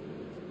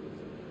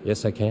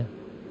 Yes, I can.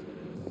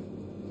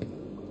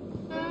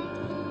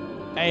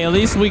 Hey, at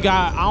least we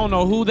got, I don't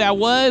know who that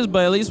was,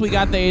 but at least we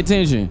got their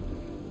attention.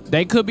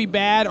 They could be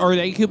bad or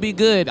they could be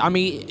good. I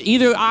mean,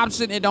 either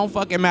option, it don't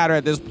fucking matter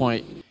at this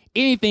point.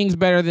 Anything's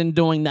better than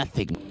doing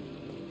nothing.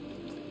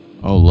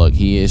 Oh, look,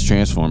 he is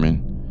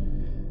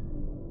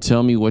transforming.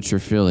 Tell me what you're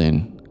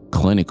feeling.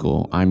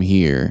 clinical. I'm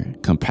here.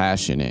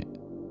 Compassionate.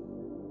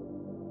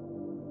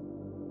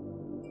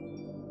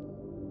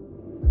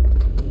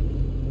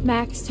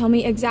 Max, tell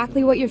me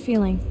exactly what you're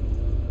feeling.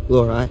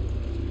 Laura,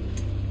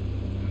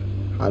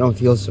 I don't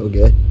feel so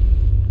good.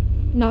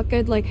 Not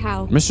good like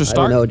how? Mr. Stark?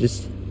 I don't know,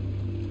 just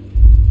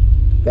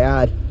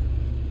bad.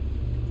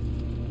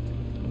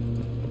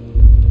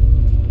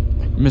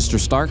 Mr.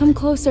 Stark? Come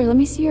closer, let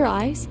me see your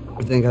eyes.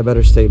 I think I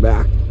better stay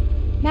back.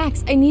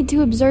 Max, I need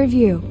to observe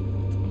you.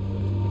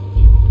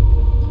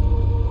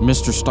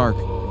 Mr. Stark.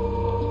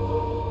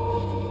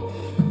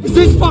 Is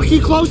this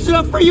fucking close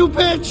enough for you,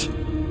 bitch?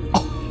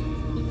 Oh,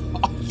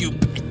 you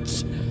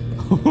bitch.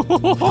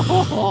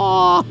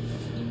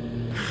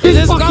 Is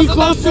this fucking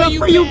close enough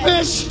for you,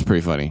 bitch? It's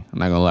pretty funny. I'm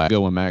not gonna lie. Good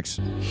one, Max.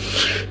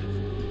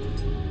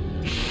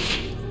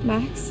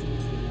 Max?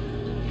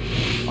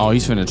 Oh,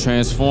 he's finna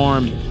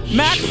transform.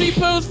 Maxi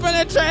Poo's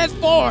finna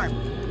transform.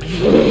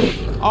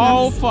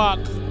 Oh, fuck.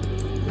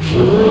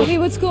 Hey,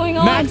 what's going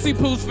on? Maxi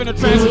Poo's finna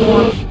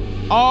transform.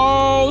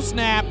 Oh,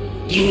 snap.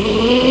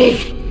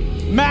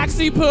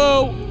 Maxi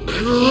Poo.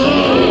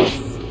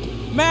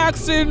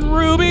 Max and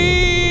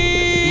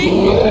Ruby.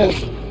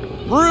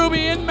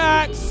 Ruby and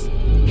Max.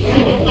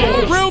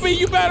 Ruby,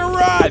 you better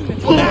run.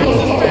 Max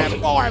is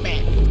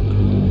transforming.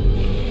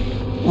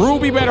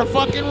 Ruby better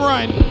fucking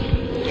run.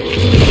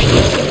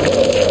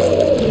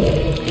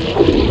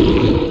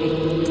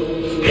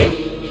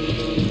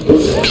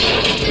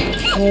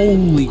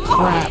 Holy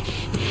crap.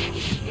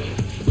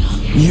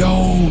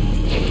 Yo,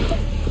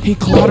 he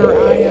clawed her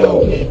eye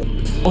out.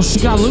 Oh, she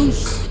got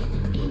loose.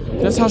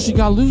 That's how she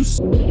got loose.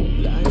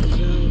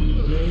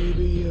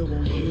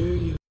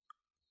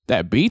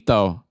 That beat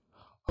though.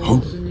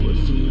 Oh.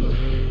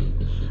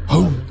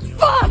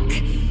 Fuck!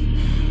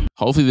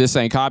 Hopefully this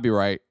ain't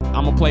copyright.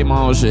 I'm gonna play my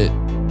own shit.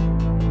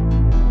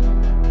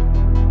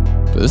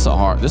 This song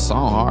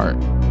hard.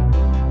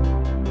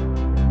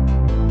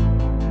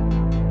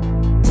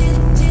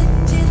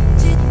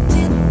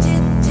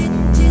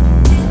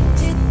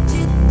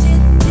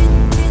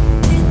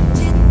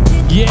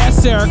 Yeah,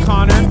 Sarah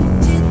Connor.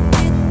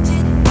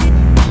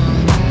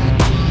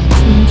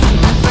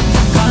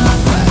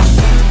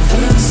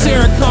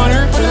 Sarah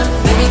Connor.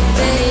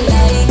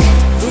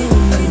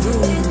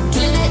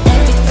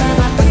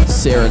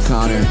 Sarah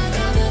Connor.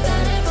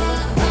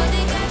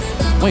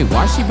 Wait,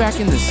 why is she back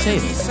in the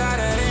city?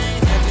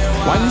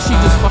 Why didn't she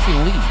just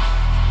fucking leave?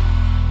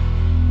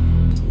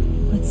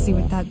 Let's see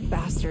what that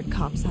bastard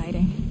cop's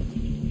hiding.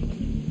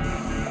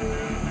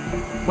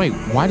 Wait,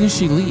 why did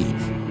she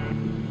leave?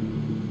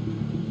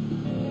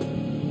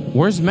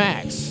 Where's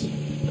Max?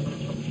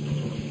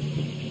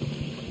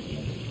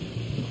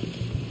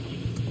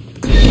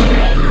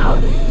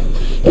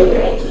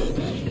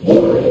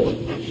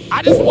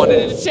 I just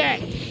wanted to check.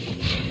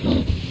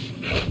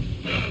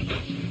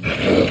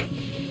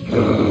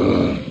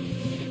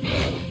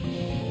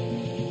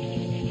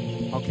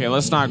 Okay,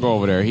 let's not go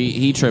over there.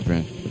 He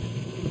tripping.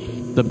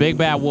 The big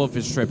bad wolf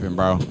is tripping,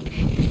 bro.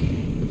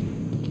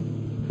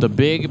 The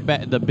big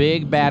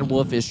bad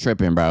wolf is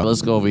tripping, bro.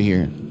 Let's go over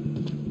here.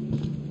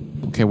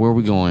 Okay, where are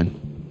we going?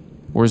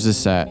 Where's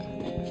this at?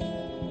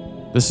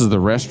 This is the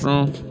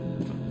restroom?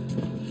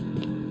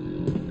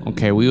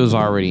 Okay, we was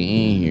already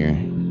in here.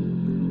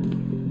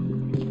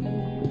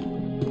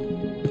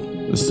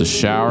 This is the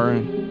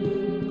shower.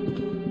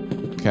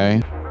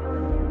 Okay.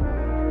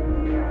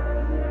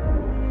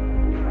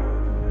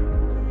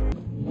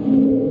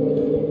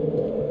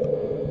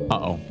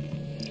 Uh-oh.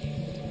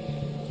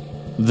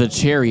 The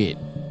chariot.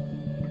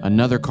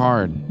 Another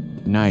card.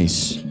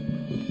 Nice.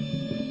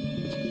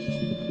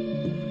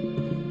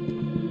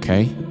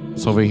 Okay,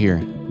 it's over here.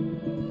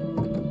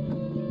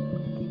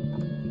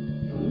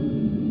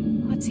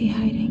 What's he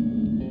hiding?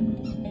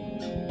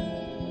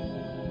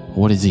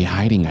 What is he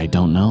hiding? I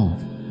don't know.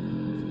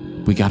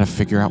 We gotta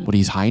figure out what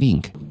he's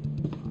hiding.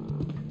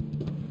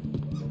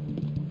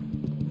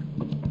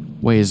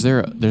 Wait,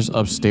 there's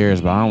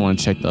upstairs, but I don't want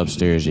to check the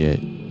upstairs yet.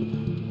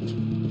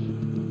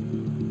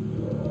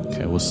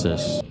 Okay, what's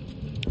this?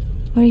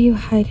 What are you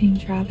hiding,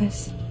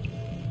 Travis?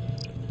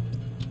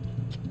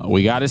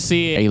 We got to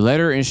see a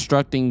letter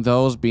instructing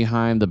those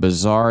behind the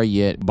bizarre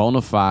yet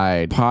bona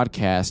fide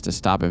podcast to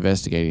stop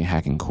investigating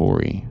hacking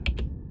QUARRY.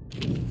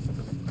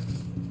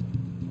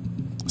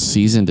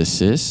 Cease and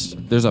desist?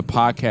 There's a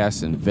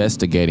podcast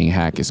investigating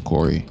hacking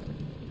QUARRY.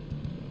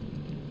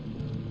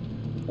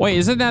 Wait,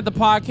 isn't that the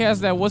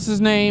podcast that what's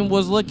his name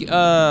was looking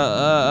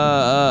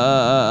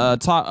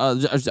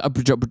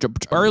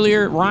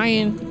earlier?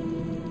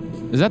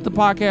 Ryan? Is that the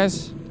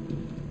podcast?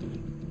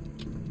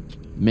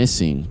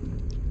 Missing.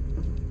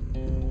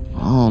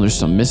 Oh, there's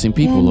some missing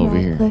people over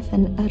here. Radcliffe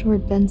and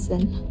Edward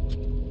Benson.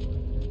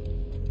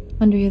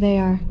 Wonder who they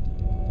are.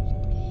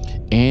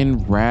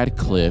 Anne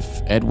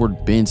Radcliffe,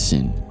 Edward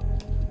Benson.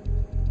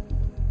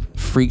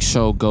 Freak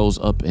show goes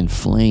up in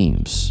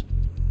flames.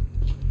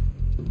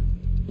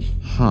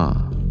 Huh.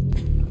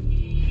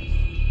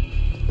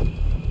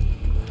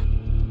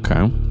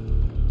 Okay.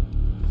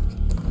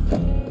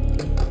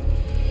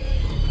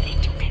 They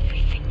took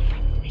everything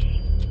from me.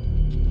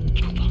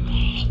 Killed all my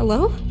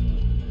Hello?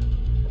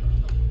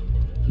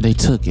 They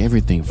took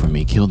everything from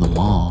me, killed them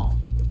all.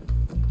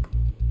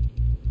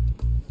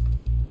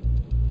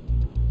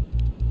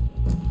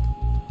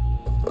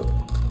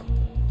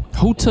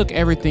 Who took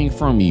everything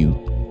from you?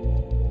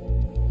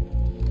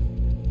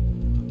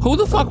 Who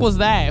the fuck was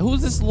that?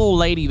 Who's this little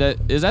lady that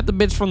is that the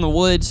bitch from the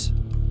woods?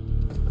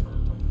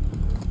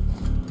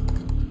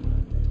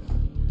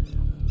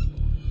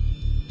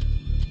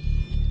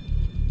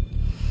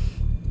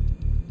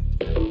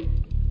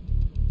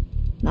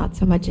 Not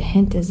so much a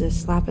hint as a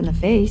slap in the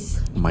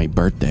face. My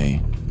birthday.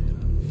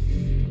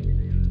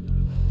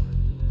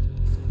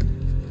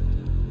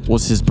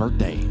 What's his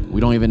birthday?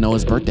 We don't even know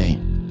his birthday.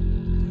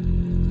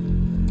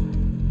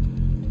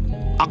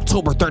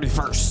 October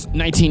 31st,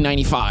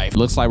 1995.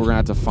 Looks like we're gonna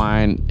have to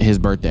find his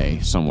birthday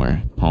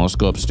somewhere. Hold on, let's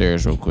go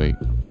upstairs real quick.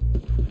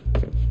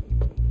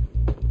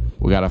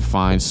 We gotta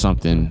find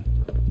something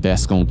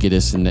that's gonna get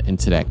us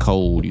into that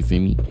code, you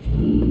feel me?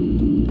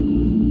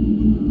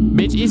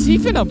 Bitch, is he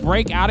finna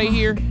break out of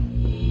here?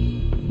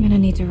 I'm gonna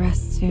need to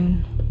rest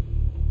soon.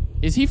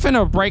 Is he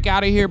finna break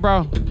out of here,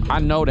 bro? I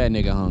know that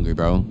nigga hungry,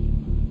 bro.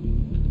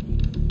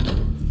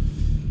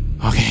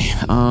 Okay,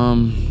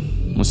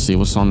 let's see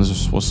what's on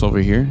this, what's over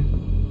here?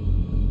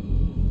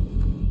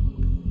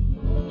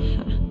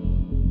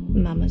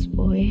 Mama's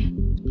boy.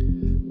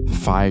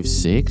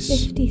 5'6"?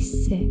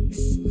 56.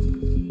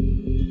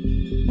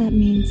 That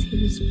means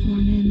he was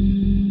born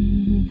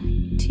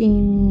in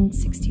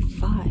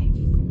 1965.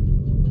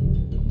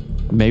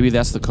 Maybe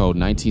that's the code,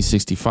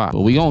 1965.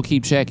 But we gonna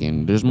keep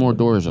checking. There's more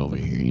doors over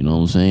here, you know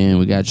what I'm saying?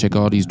 We gotta check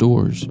all these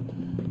doors.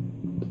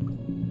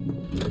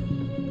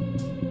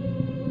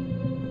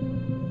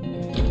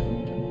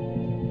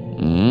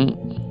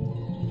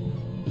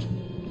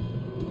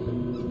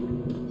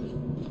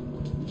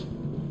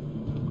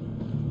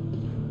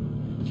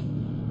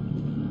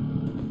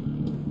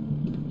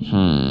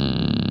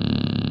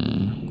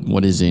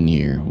 What is in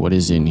here? What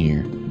is in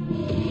here?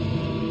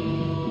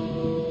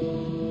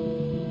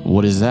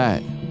 What is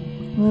that?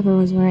 Whoever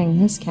was wearing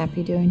this can't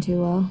be doing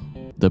too well.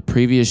 The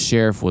previous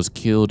sheriff was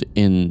killed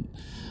in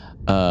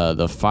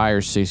the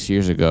fire 6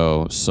 years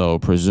ago, so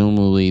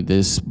presumably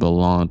this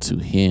belonged to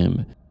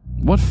him.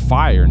 What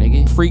fire,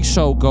 nigga? Freak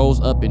show goes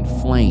up in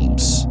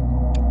flames.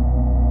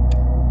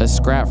 A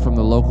scrap from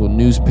the local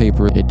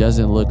newspaper. It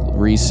doesn't look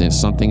recent.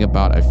 Something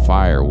about a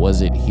fire.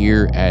 Was it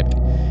here at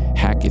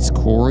Hackett's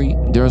Quarry?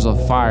 There's a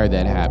fire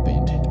that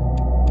happened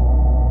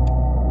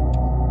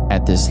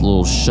at this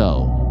little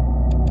show.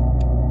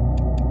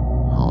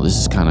 Oh, this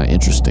is kind of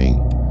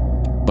interesting.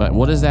 But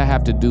what does that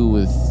have to do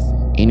with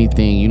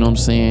anything? You know what I'm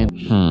saying?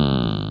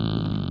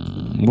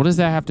 What does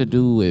that have to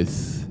do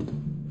with?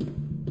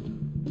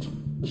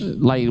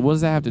 Like, what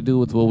does that have to do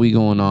with what we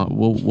going on?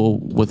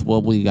 With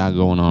what we got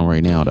going on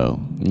right now, though?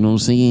 You know what I'm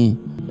saying?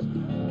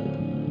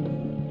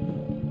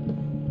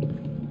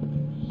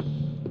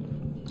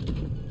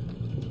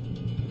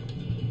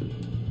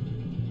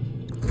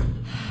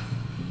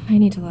 I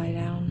need to lie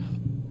down.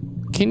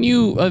 Can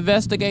you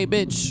investigate,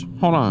 bitch?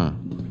 Hold on.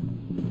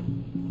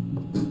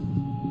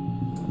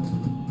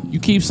 You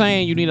keep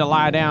saying you need to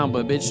lie down,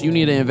 but bitch, you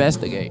need to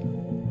investigate.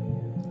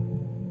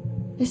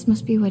 This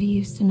must be what he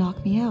used to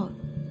knock me out.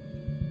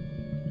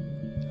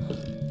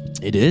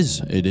 It is.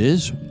 It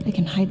is. I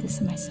can hide this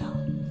in my cell.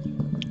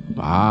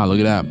 Ah, look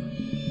at that.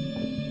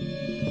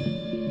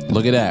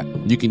 Look at that.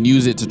 You can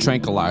use it to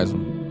tranquilize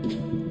them.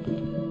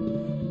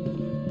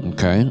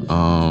 Okay.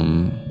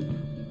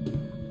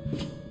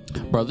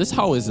 Bro, this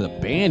hoe is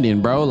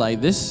abandoned, bro.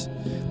 Like, this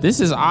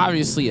is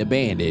obviously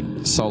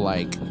abandoned. So,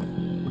 like,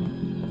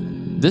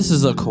 this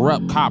is a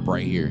corrupt cop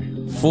right here.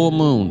 Full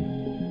moon.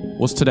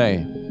 What's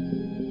today?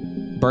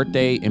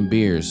 Birthday and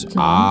beers.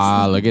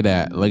 Ah, look at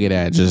that. Look at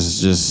that.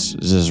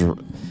 Just.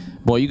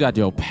 Boy, you got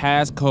your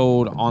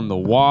passcode on the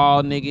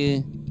wall,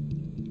 nigga.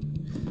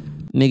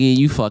 Nigga,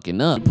 you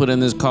fucking up. Put in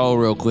this code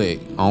real quick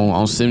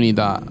on 70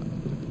 dot.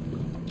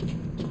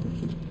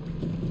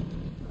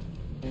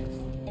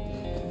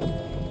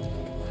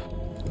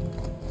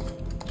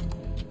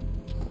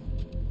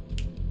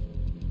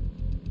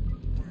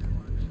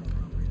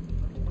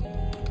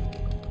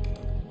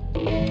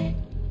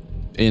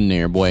 In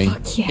there, boy.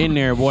 Yeah. In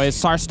there, boy.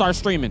 Start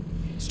streaming.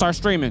 Start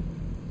streaming.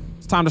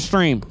 It's time to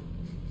stream.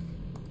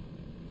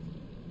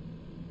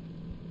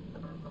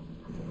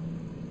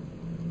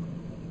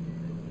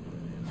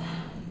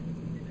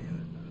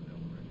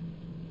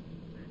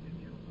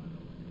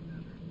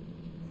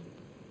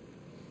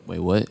 Wait,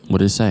 what? What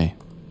did it say?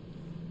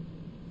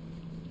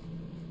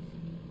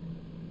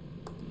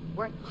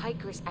 Weren't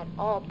hikers at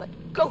all, but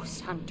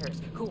ghost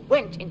hunters who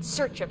went in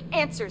search of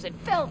answers and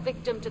fell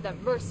victim to the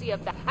mercy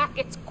of the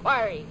Hackett's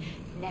Quarry,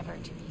 never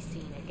to be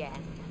seen again.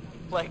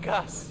 Like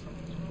us.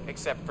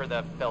 Except for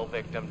the fell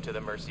victim to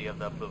the mercy of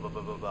the blah blah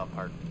blah blah blah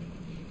part.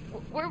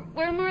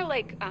 We're more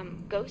like,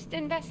 ghost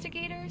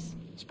investigators?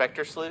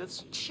 Spectre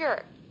sleuths?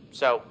 Sure.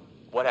 So,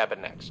 what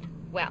happened next?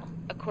 Well,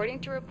 according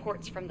to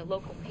reports from the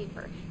local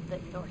paper, the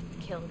North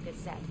Kill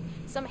Gazette,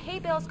 some hay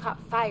bales caught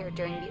fire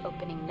during the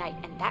opening night,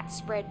 and that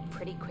spread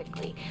pretty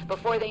quickly.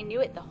 Before they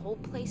knew it, the whole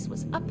place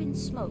was up in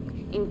smoke,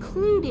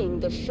 including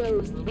the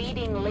show's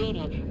leading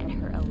lady and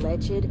her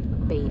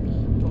alleged baby.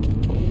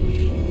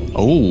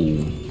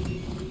 Oh.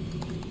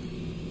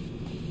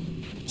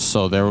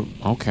 So they're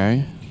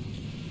okay.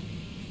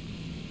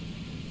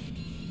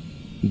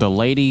 The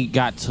lady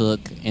got took,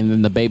 and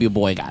then the baby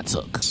boy got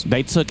took.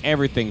 They took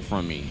everything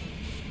from me.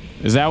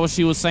 Is that what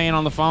she was saying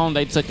on the phone?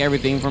 They took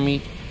everything from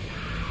me?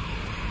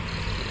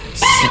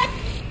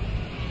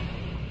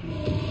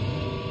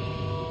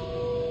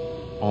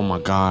 Oh my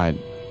God.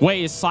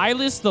 Wait, is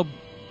Silas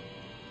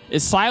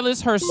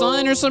her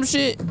son or some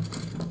shit?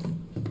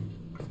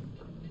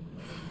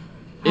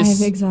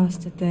 I've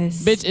exhausted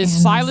this. Bitch,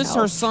 is Silas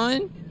her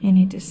son? I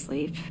need to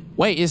sleep.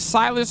 Wait, is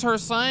Silas her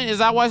son? Is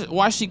that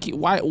why she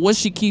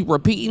keep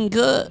repeating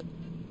good?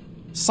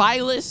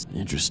 Silas?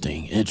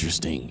 Interesting.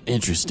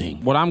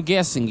 What I'm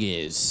guessing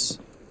is,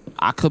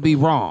 I could be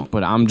wrong,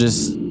 but I'm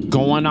just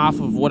going off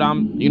of what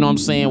I'm, you know what I'm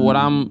saying, what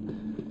I'm,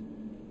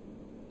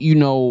 you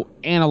know,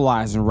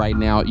 analyzing right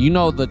now. You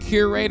know, the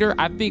curator,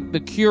 I think the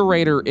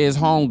curator is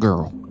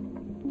homegirl.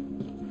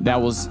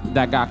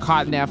 That got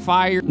caught in that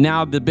fire.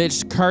 Now the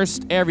bitch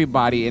cursed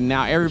everybody, and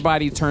now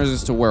everybody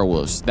turns into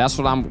werewolves. That's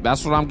what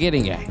I'm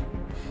getting at.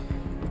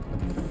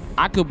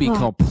 I could be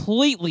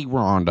completely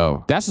wrong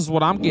though. That's just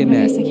what I'm getting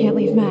at. I guess I can't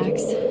leave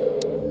Max.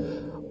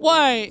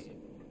 What?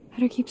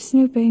 Better keep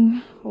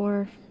snooping,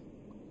 or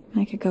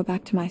I could go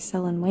back to my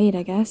cell and wait,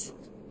 I guess.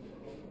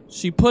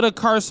 She put a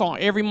curse on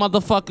every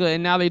motherfucker,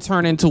 and now they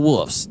turn into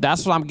wolves.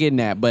 That's what I'm getting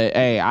at. But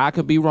hey, I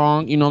could be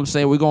wrong. You know what I'm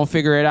saying? We're gonna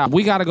figure it out.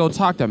 We gotta go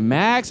talk to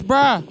Max,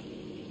 bruh.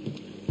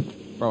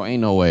 Bro, ain't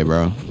no way,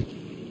 bro.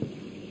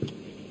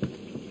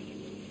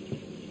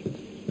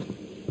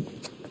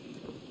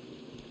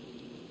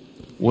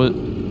 What?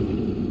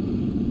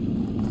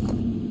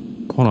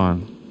 Hold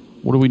on.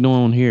 What are we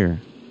doing here?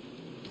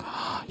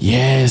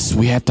 Yes,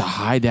 we have to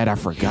hide that. I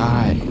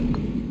forgot.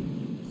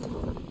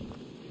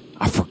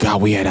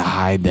 We had to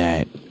hide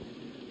that.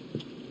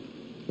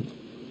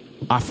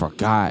 I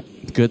forgot.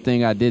 Good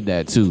thing I did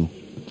that too.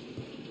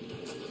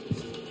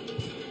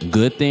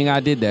 Good thing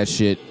I did that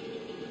shit.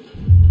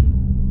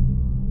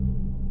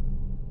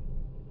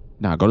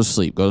 Nah, go to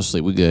sleep. Go to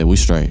sleep. We good. We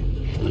straight.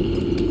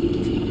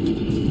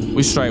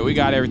 We straight. We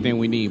got everything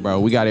we need,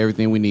 bro. We got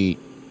everything we need.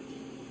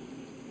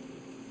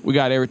 We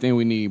got everything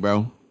we need,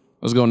 bro.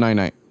 Let's go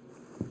night-night.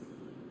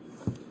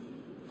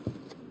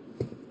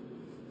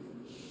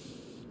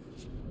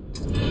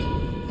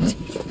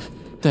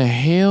 The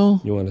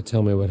hell? You want to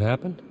tell me what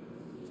happened?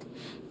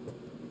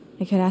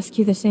 I could ask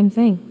you the same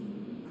thing.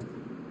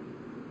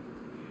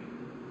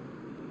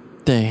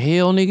 The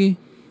hell, nigga?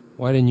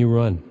 Why didn't you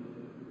run?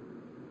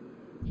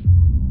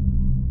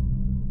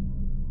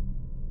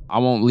 I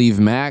won't leave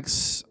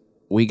Max.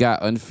 We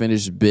got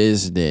unfinished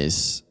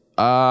business.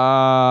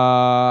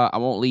 I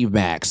won't leave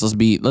Max.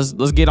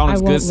 Let's get on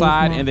his good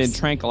side and then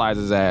tranquilize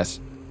his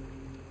ass.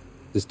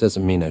 This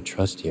doesn't mean I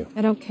trust you.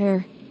 I don't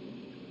care.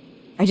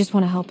 I just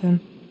want to help him.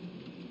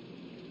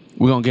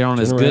 We're gonna get on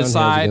his good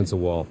side. Against the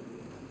wall.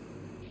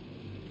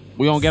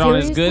 We're gonna get on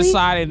his good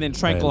side and then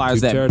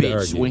tranquilize that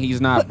bitch when he's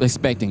not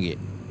expecting it.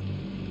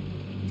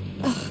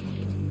 Ugh.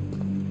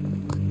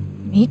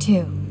 Me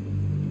too.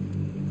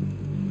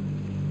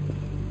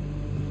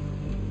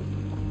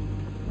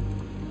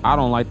 I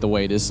don't like the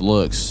way this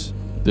looks.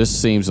 This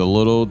seems a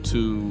little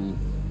too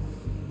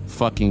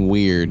fucking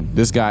weird.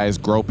 This guy is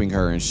groping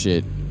her and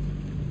shit.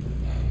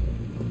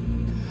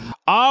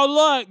 Oh,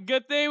 look.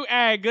 Good thing.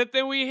 Hey, good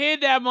thing we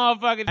hit that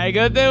motherfucker. Hey,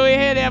 good thing we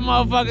hit that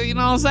motherfucker. You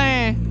know what I'm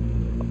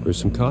saying? Brew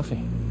some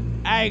coffee.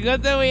 Hey,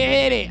 good thing we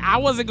hit it. I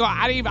wasn't going.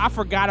 I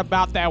forgot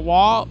about that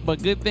wall,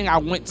 but good thing I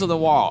went to the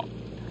wall.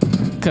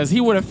 Because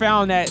he would have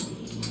found that.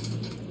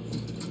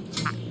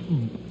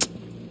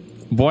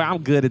 Boy,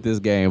 I'm good at this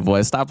game,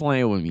 boy. Stop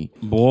playing with me.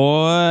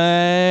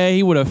 Boy,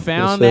 he would have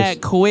found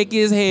that quick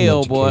as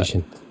hell, boy.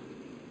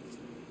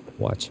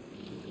 Watch.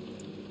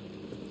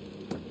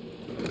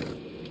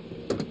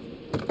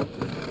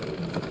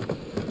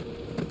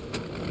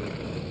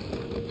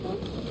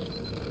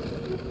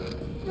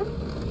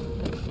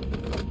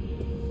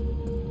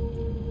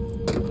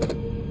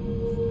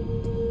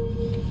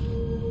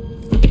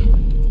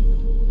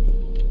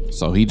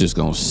 So he just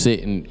gonna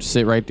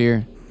sit right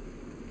there.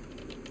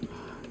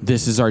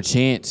 This is our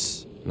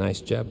chance. Nice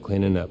job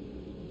cleaning up.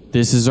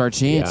 This is our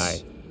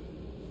chance.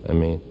 I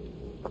mean,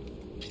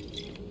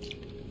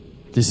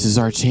 this is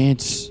our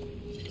chance.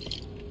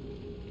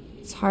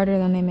 It's harder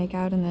than they make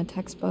out in the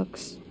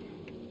textbooks.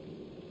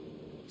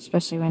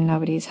 Especially when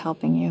nobody's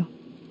helping you.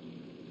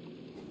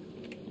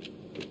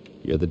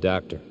 You're the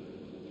doctor.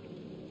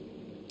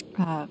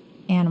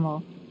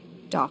 Animal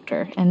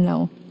doctor. And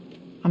no,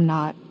 I'm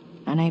not.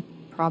 And I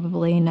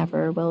probably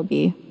never will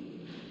be.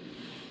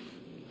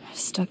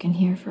 Stuck in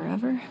here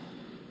forever.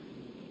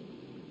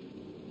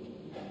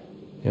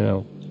 You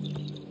know,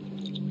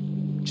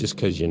 just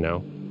because you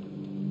know,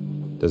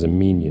 doesn't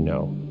mean you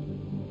know.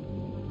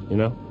 you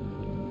know?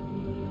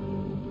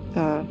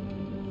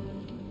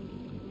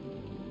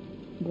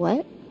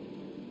 What?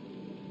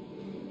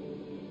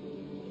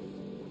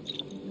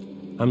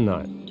 I'm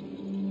not.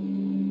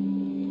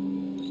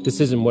 This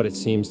isn't what it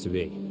seems to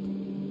be.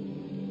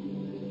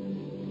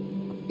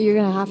 You're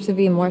gonna have to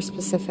be more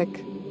specific.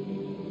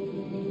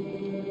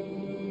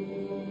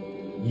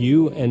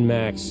 You and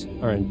Max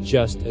are in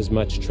just as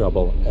much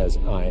trouble as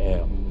I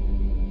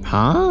am.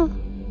 Huh?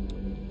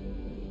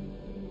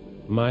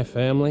 My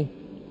family?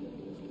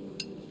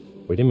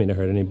 We didn't mean to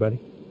hurt anybody.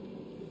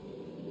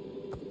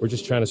 We're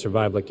just trying to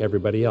survive like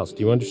everybody else.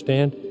 Do you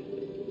understand?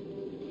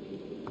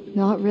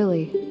 Not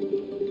really.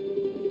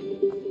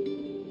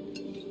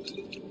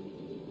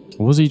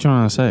 What was he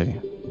trying to say?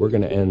 We're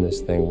gonna end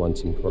this thing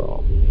once and for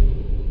all.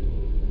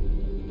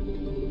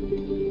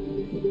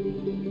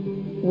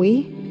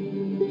 We?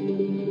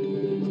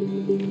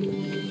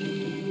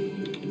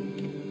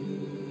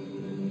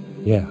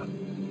 Yeah.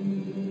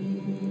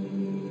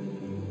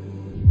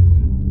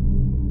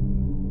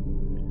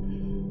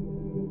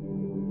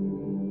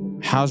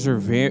 How's your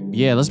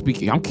yeah, let's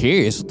be. I'm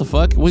curious. What the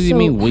fuck? What do you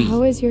mean we?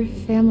 How is your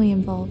family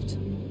involved?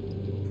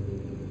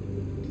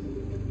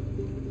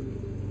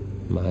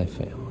 My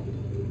family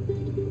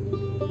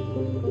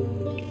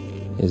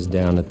is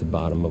down at the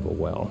bottom of a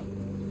well.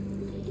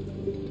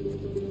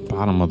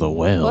 Bottom of the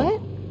well?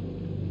 What?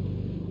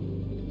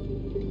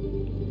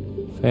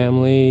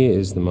 Family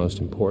is the most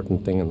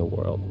important thing in the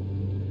world.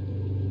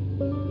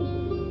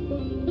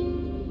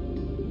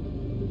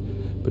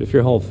 But if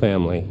your whole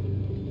family,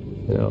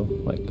 you know,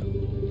 like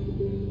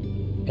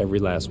every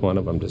last one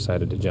of them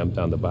decided to jump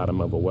down the bottom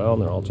of a well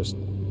and they're all just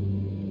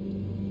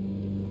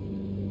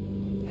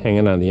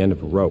hanging on the end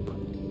of a rope,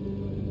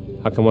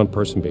 how can one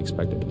person be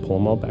expected to pull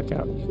them all back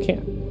out? You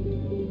can't.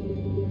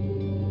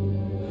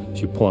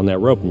 If you pull on that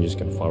rope, and you're just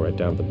going to fall right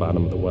down at the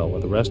bottom of the well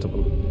with the rest of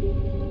them.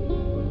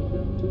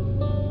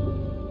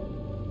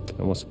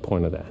 And what's the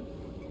point of that?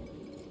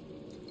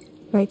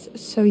 Right,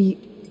 so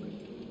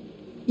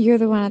you're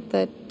the one at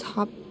the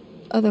top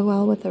of the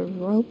well with a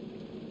rope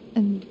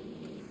and...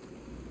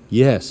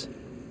 Yes.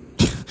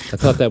 I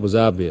thought that was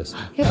obvious.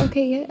 Yeah,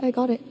 okay, yeah, I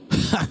got it.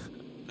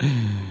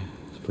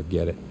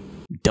 Forget it.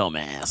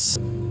 Dumbass.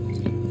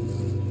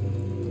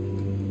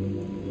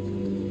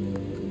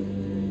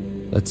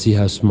 Let's see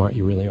how smart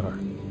you really are.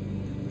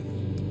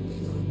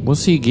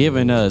 What's he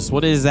giving us?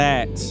 What is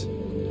that?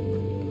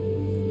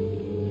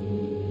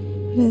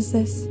 What is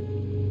this?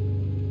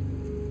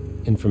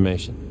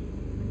 Information.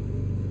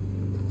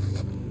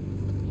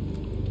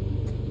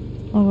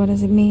 Well, what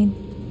does it mean?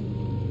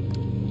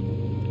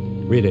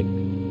 Read it.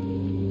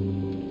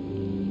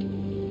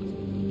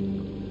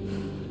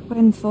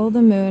 When full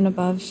the moon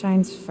above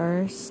shines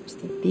first,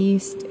 the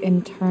beast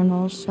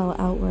internal shall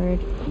outward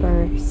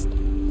burst.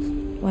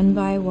 One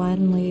by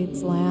one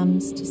leads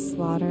lambs to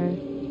slaughter.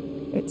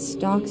 It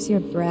stalks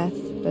your breath,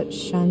 but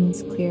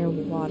shuns clear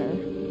water.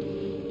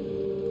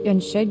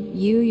 And should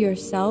you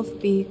yourself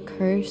be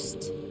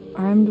cursed,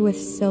 armed with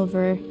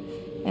silver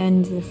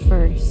and the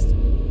first,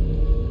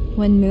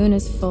 when moon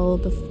is full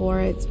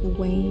before its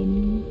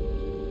wane,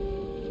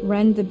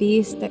 rend the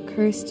beast that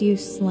cursed you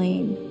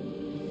slain.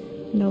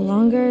 No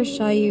longer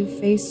shall you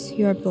face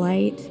your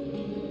blight,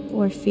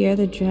 or fear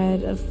the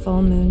dread of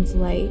full moon's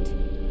light.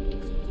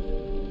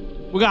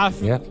 We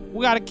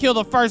gotta kill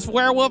the first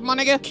werewolf, my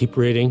nigga. Keep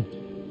reading.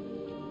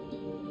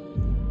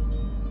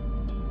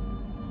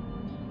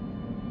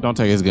 Don't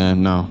take his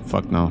gun. No,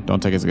 fuck no.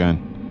 Don't take his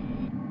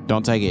gun.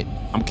 Don't take it.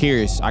 I'm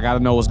curious. I gotta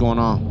know what's going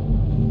on.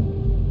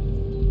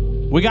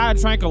 We got a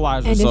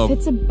tranquilizer. And if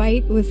it's a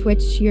bite with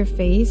which you're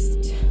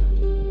faced,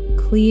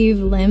 cleave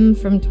limb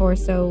from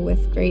torso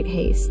with great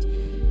haste.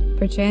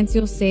 Perchance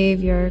you'll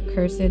save your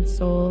cursed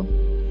soul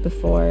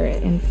before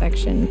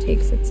infection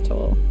takes its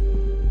toll.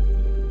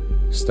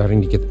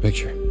 Starting to get the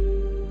picture.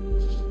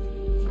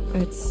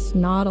 It's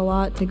not a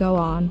lot to go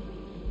on.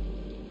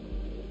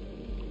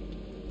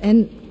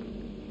 And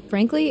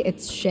frankly,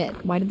 it's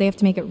shit. Why did they have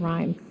to make it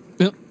rhyme?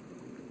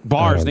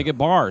 Bars, nigga,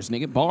 bars,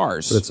 nigga,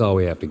 bars. But it's all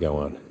we have to go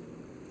on.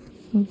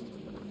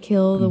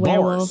 Kill the Bars.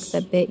 werewolf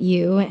that bit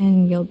you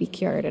and you'll be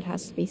cured. It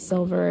has to be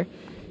silver,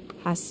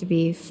 has to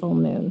be full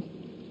moon.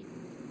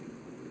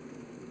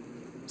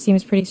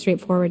 Seems pretty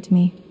straightforward to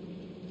me.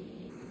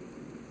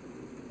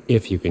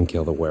 If you can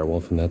kill the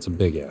werewolf, and that's a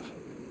big if.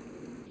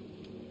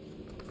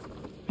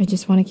 I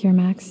just want to cure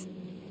Max.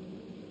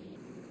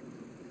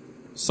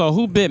 So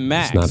who bit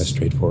Max? It's not as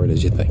straightforward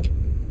as you think.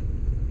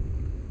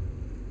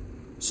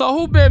 So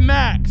who bit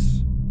Max?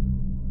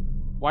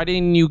 Why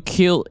didn't you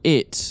kill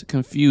it?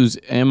 Confused.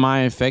 Am I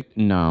infected?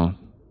 No.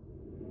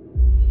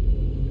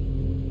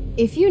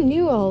 If you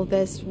knew all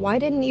this, why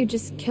didn't you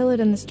just kill it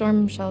in the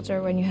storm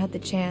shelter when you had the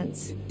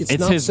chance?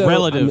 It's his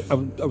relative.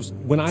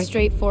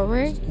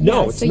 Straightforward?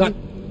 No, Yeah, it's so not.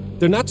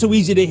 They're not so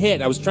easy to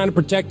hit. I was trying to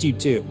protect you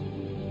too.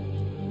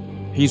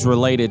 He's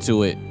related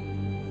to it.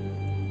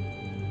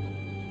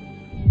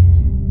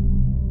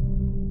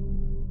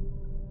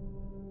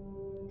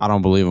 I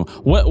don't believe him.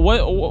 What?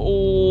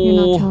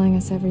 You're not telling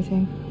us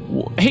everything.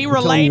 He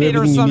related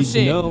or some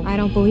shit. I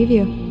don't believe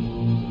you.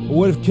 But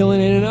what if killing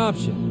ain't an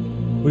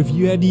option? What if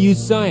you had to use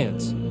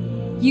science?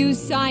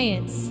 Use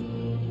science.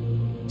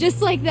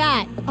 Just like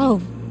that.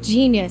 Oh,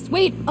 genius.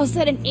 Wait, I'll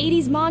set an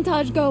 80s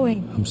montage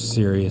going. I'm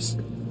serious.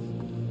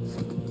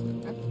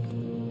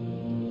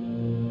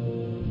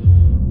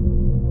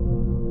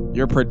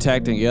 You're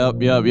protecting.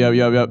 Yep. Yeah,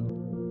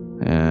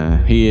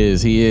 he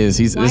is.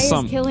 Why is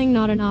killing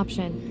not an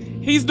option?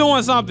 He's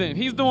doing something.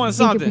 He's doing I think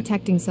something. you're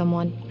protecting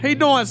someone. He's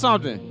doing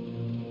something.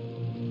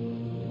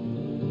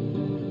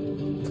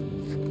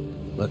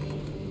 Look,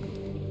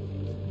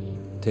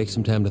 take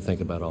some time to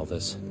think about all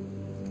this.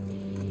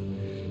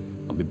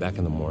 I'll be back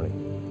in the morning.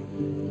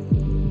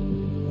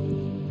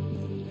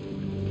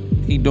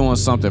 He doing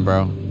something,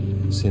 bro.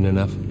 Seen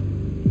enough?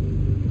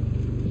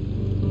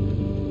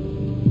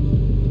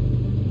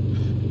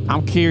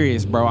 I'm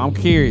curious, bro. I'm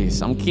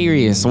curious.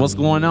 What's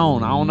going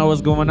on? I don't know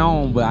what's going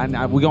on, but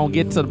we're gonna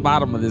get to the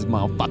bottom of this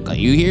motherfucker.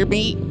 You hear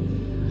me?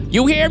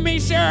 You hear me,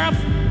 Sheriff?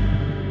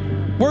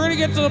 We're gonna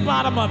get to the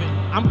bottom of it.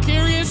 I'm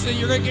curious, and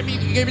you're gonna get me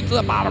to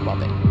the bottom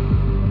of it.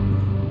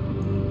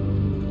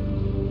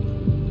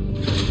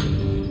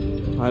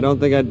 I don't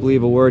think I'd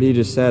believe a word he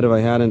just said if I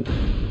hadn't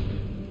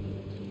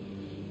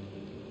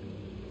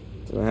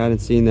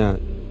seen that.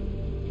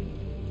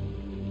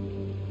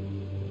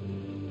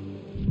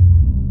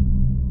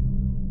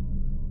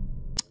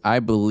 I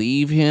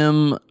believe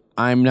him.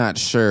 I'm not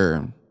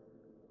sure.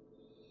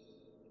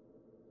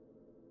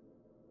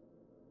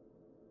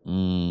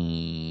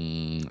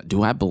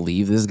 Do I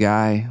believe this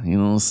guy? You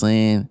know what I'm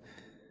saying?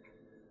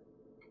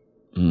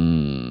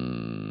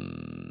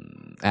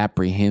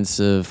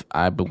 Apprehensive.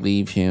 I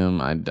believe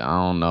him. I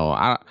don't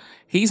know.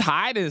 He's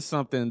hiding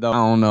something, though. I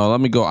don't know. Let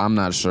me go. I'm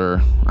not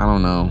sure. I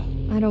don't know.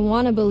 I don't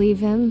want to believe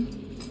him,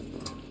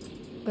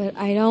 but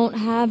I don't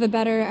have a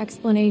better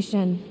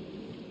explanation.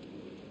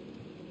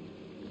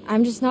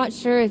 I'm just not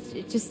sure.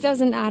 It just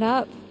doesn't add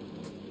up.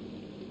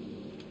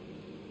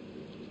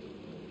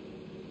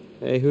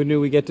 Hey, who knew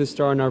we get to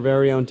star in our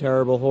very own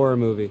terrible horror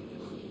movie?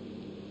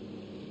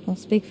 Well,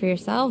 speak for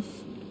yourself.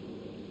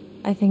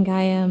 I think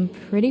I am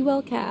pretty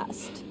well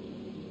cast.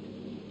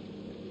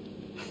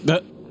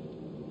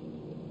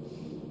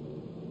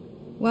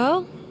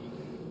 Well,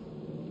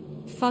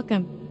 fuck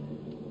him.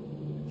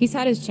 He's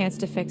had his chance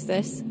to fix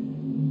this.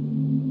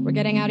 We're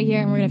getting out of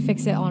here and we're gonna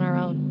fix it on our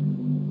own.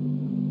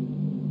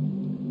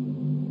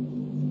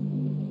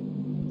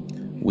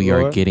 We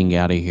are getting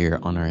out of here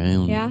on our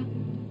own. Yeah?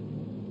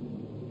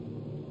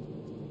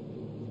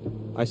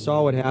 I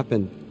saw what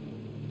happened.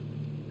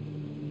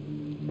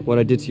 What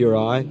I did to your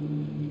eye.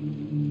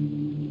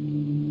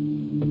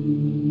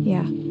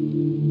 Yeah.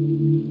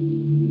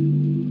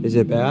 Is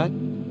it bad?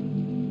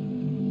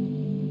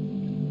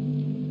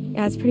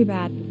 Yeah, it's pretty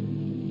bad.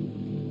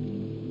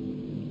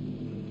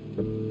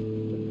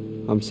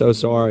 I'm so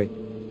sorry.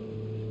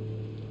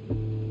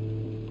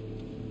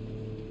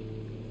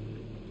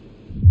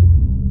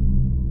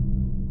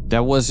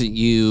 That wasn't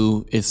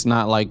you. It's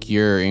not like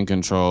you're in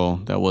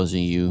control. That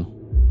wasn't you.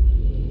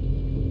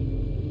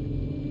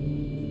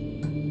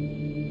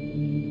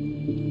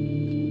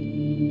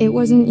 It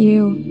wasn't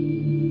you.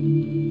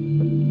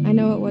 I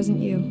know it wasn't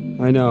you.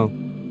 I know.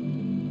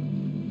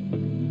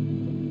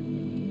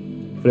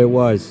 But it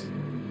was.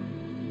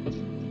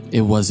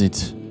 It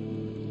wasn't.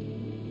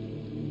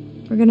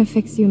 We're gonna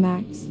fix you,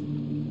 Max.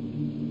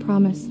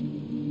 Promise.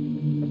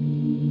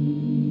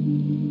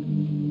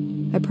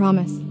 I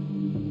promise.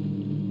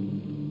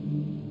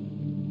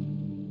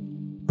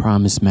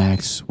 Promise,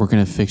 Max. We're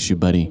gonna fix you,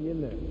 buddy. I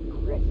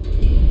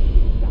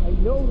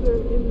know they're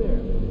in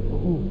there.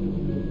 Oh,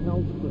 the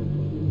counselor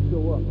didn't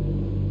show up.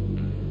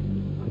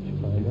 How'd you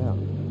find out?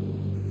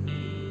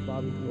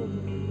 Bobby told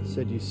me.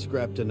 Said you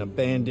scrapped an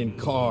abandoned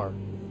car.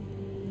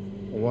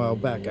 A while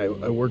back, I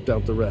worked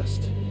out the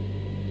rest.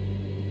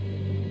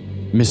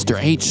 Mr.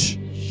 H.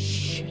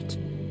 Shit.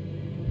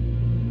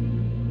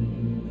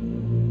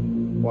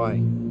 Why?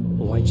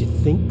 Why'd you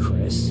think,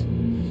 Chris?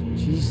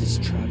 Jesus,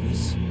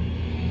 Travis.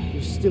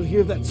 You still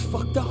here? That's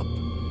fucked up.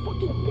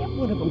 Fucking get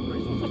one of them,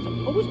 Chris. What's I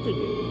supposed to do?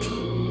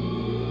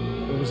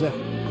 What was that?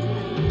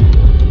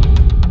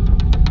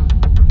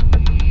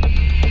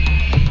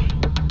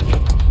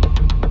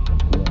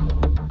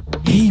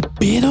 He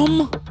bit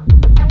him?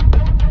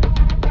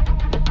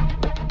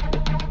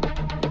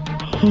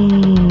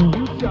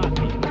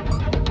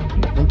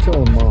 Don't tell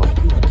him, Mom.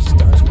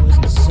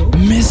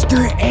 Mr.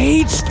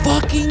 H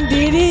fucking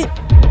did it?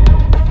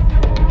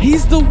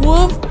 He's the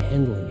wolf?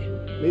 Handling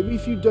it. Maybe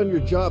if you'd done your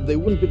job, they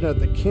wouldn't have been at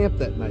the camp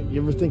that night.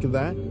 You ever think of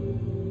that?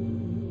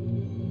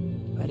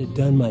 If I'd have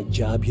done my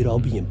job, you'd all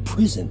be in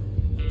prison.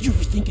 You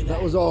ever think of that?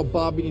 That was all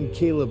Bobby and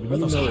Caleb. Or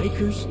those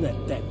hikers and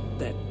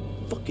that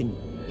fucking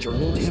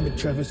journalist. Damn it,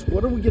 Travis.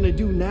 What are we gonna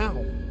do now?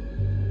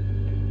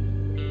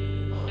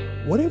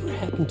 Whatever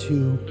happened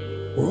to,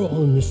 we're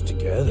all in this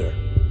together.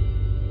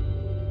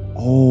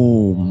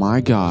 Oh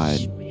my God.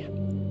 Shit, man.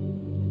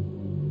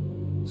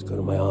 Let's go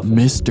to my office.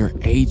 Mr.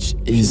 H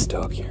is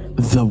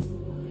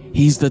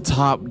he's the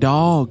top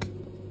dog.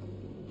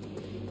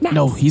 Max.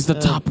 No, he's the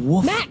top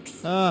wolf.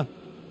 Max!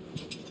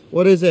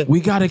 What is it? We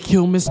gotta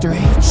kill Mr.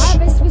 H.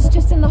 Travis was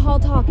just in the hall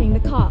talking, the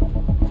cop.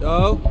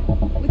 So?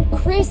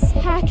 With Chris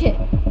Hackett.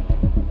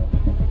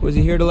 Was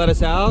he here to let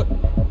us out?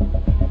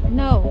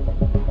 No.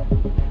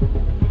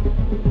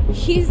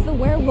 He's the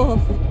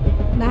werewolf,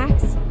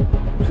 Max.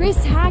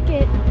 Chris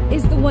Hackett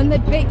is the one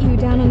that bit you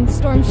down in the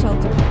storm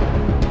shelter.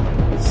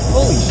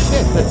 Holy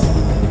shit, that's...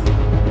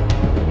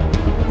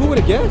 Who would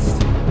have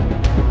guessed?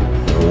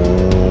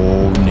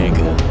 Oh,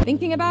 nigga.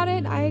 Thinking about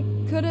it, I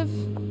could have...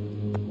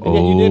 And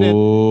yet you didn't.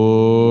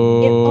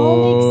 It all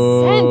makes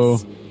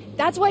sense.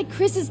 That's why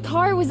Chris's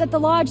car was at the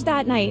lodge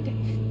that night.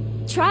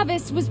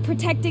 Travis was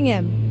protecting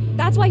him.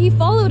 That's why he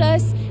followed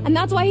us, and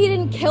that's why he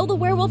didn't kill the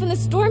werewolf in the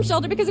storm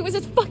shelter, because it was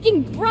his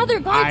fucking brother.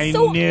 God, I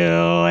so...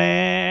 knew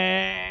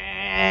it.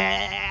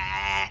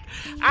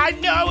 I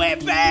knew it,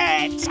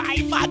 bitch. I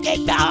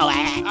fucking knew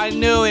it. I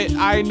knew it.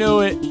 I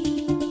knew it.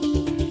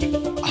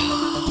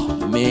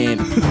 Oh, man.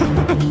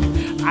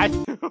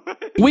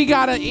 We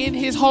gotta end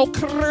his whole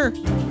career.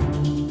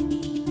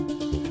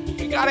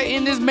 We gotta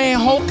end this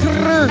man's whole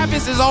career.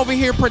 Travis is over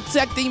here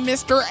protecting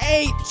Mr.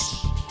 H.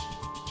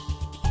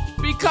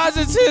 Because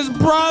it's his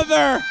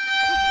brother.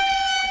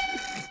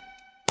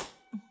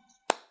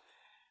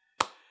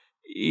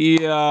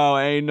 Yo,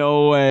 ain't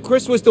no way.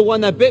 Chris was the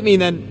one that bit me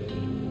then.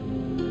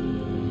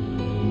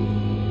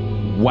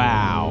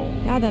 Wow.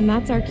 Yeah, then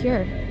that's our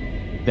cure.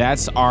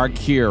 That's our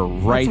cure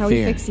right That's how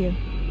there. we fix you.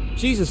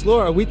 Jesus,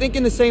 Laura, are we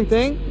thinking the same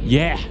thing?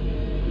 Yeah.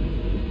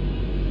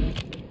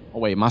 Oh,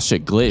 wait, my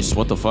shit glitched.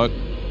 What the fuck?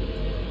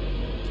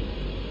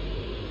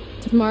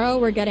 Tomorrow,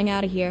 we're getting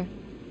out of here.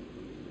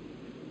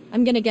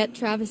 I'm gonna get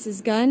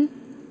Travis's gun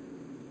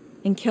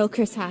and kill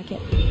Chris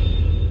Hackett.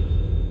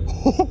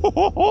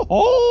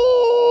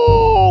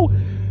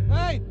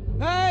 Hey!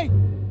 Hey!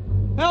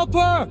 Help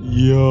her!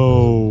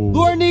 Yo.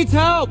 Laura needs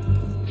help!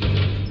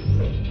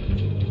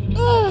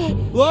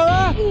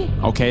 Laura!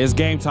 Okay, it's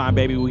game time,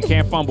 baby. We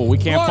can't fumble. We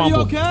can't Laura, fumble.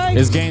 you okay?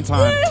 It's game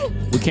time.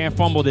 We can't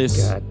fumble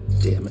this. God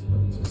damn it.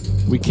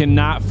 We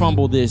cannot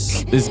fumble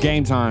this. It's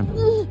game time.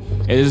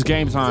 It is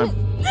game time.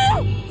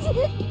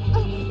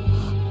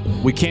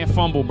 We can't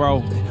fumble, bro.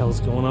 What the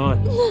hell's going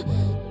on?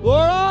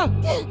 Laura!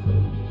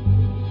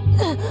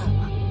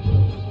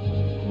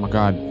 Oh my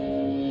God.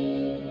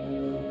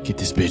 Get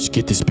this bitch.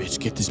 Get this bitch.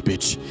 Get this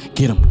bitch.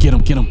 Get him. Get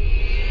him. Get him.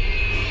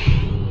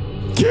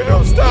 Get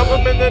him. Stop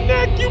him in the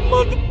neck, you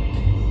mother.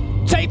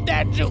 Take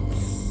that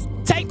juice.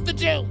 Take the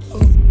juice.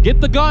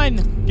 Get the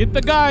gun. Get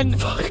the gun.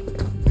 Fuck.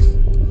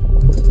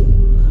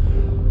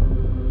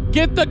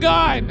 Get the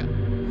gun.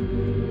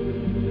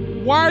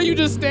 Why are you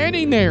just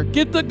standing there?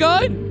 Get the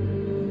gun.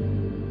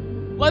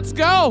 Let's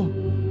go.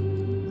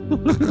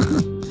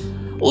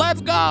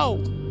 Let's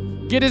go.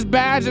 Get his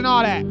badge and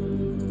all that.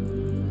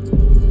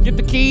 Get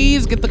the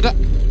keys. Get the gun.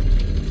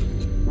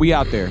 We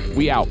out there.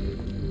 We out.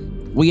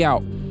 We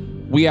out.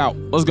 We out.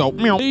 Let's go.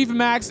 Leave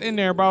Max in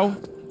there, bro.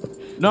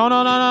 No,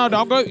 no, no, no.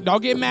 Don't go.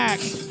 Don't get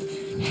Max.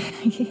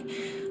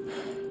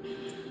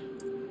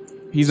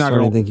 He's not Starting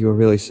gonna to think you were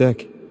really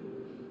sick.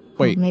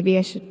 wait. Well, maybe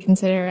I should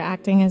consider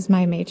acting as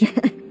my major.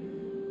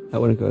 I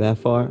wouldn't go that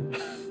far.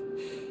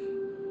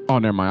 Oh,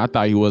 never mind. I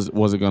thought he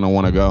wasn't gonna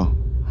want to go.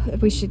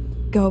 We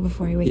should go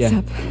before he wakes Yeah.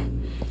 up.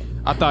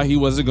 I thought he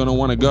wasn't gonna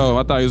want to go.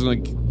 I thought he was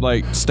gonna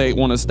like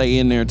want to stay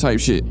in there type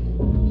shit.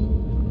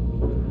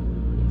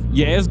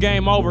 Yeah, it's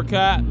game over,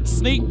 cat.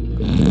 Sneak.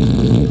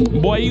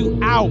 Boy, you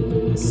out.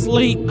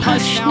 Sleep.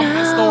 Hush now,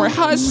 Miss Story.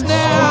 Hush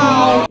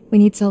now. We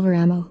need silver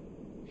ammo.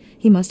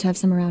 He must have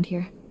some around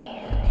here.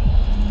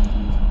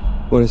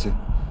 What is it?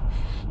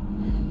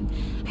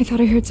 I thought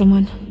I heard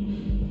someone.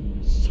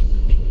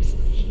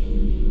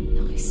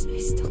 No, I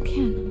still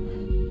can.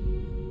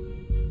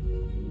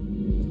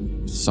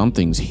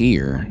 Something's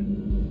here.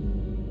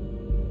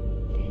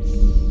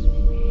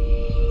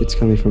 It's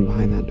coming from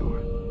behind that door.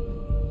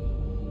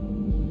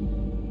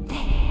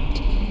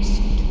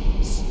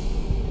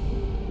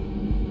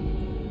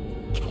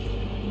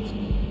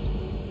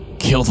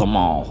 Kill them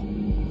all.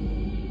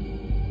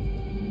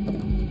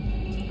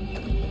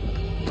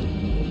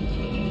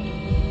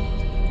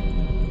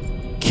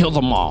 Kill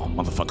them all,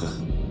 motherfucker.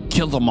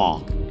 Kill them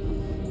all.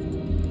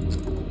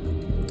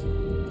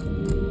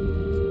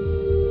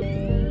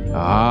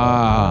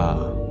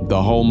 Ah,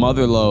 the whole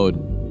mother load.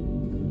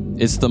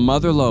 It's the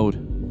mother load.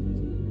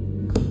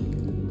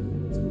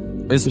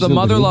 It's the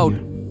mother load.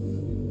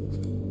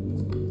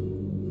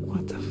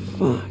 What the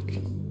fuck?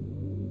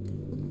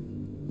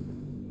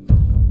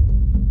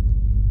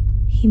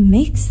 He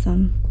makes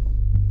them.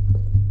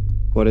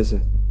 What is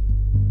it?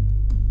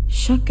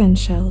 Shotgun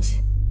shells.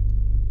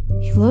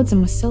 He loads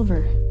them with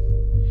silver.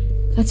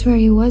 That's where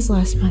he was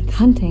last month,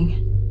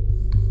 hunting.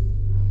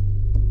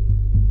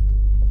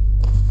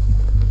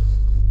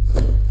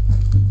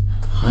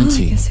 Well, I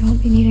guess I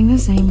won't be needing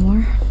this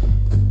anymore.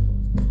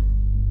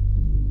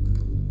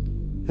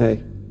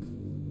 Hey,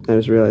 I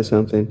just realized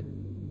something.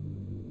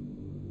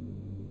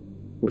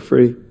 We're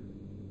free.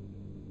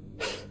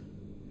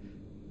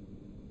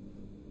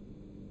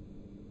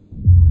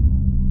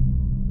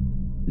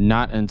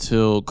 Not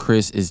until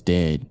Chris is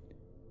dead.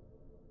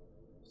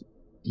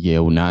 Yeah,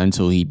 well, not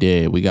until he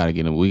dead. We gotta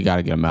get him. We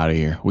gotta get him out of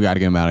here. We gotta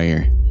get him out of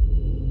here.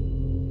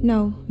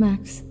 No,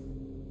 Max.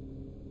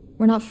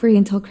 We're not free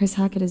until Chris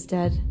Hackett is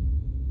dead.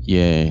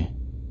 Yeah,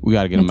 we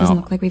gotta get him out. It doesn't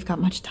look like we've got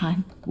much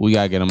time. We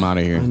gotta get him out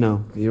of here. I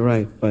know, you're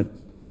right, but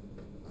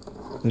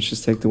let's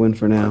just take the win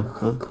for now,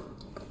 huh?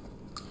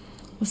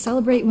 We'll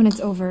celebrate when it's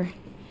over.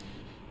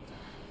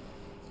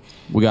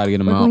 We gotta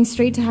get him out. We're going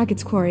straight to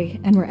Hackett's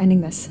quarry, and we're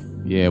ending this.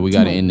 Yeah, we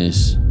gotta end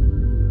this.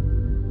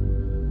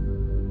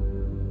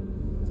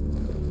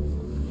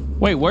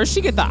 Wait, where'd she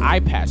get the eye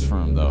patch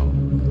from, though?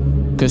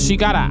 Because she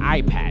got an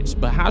eye patch,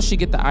 but how'd she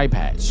get the eye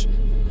patch?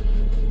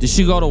 Did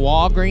she go to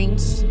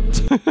Walgreens?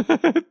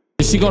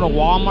 Did she go to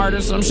Walmart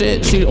or some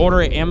shit? She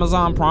order it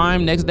Amazon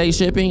Prime, next day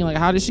shipping? Like,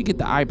 how did she get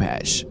the eye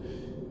patch?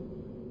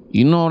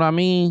 You know what I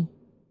mean?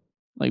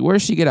 Like,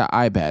 where'd she get an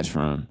eye patch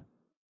from?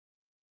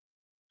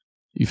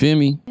 You feel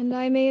me? And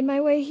I made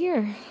my way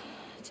here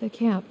to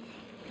camp.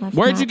 Left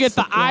Where'd you Max get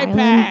the at eye island.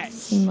 patch?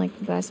 Seemed like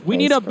the best We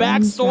need a place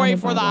him, backstory surrounded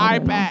for by the water eye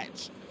and all.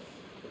 patch.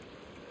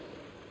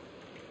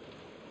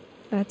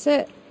 That's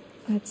it.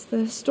 That's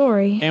the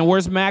story. And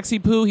where's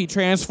Maxi Poo? He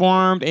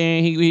transformed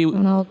and he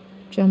And I'll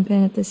jump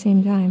in at the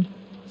same time.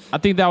 I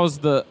think that was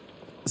the.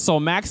 So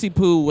Maxi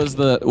Poo was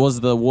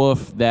the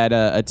wolf that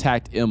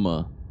attacked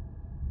Emma.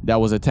 That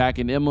was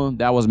attacking Emma.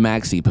 That was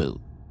Maxi Poo.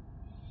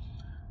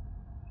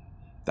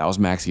 That was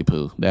Maxi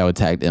Poo. That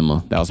attacked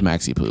Emma. That was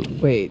Maxi Poo.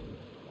 Wait,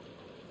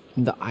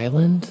 the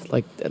island,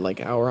 like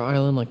our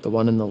island, like the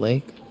one in the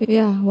lake?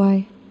 Yeah,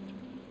 why?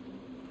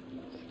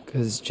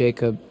 Because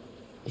Jacob,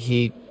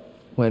 he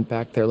went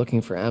back there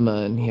looking for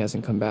Emma, and he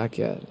hasn't come back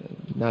yet.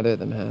 Neither of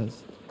them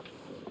has.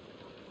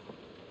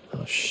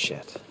 Oh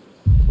shit.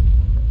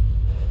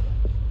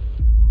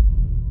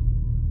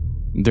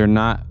 They're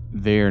not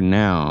there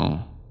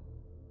now.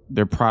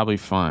 They're probably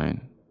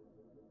fine.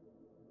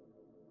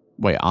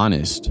 Wait,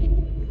 honest.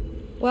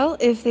 Well,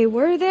 if they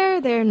were there,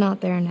 they're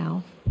not there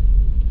now.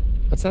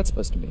 What's that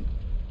supposed to mean?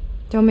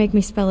 Don't make me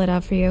spell it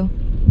out for you.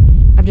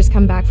 I've just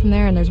come back from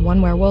there and there's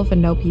one werewolf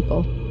and no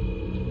people.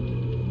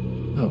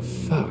 Oh,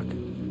 fuck.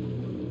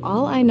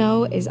 All I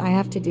know is I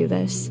have to do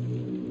this.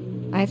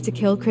 I have to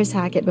kill Chris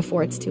Hackett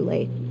before it's too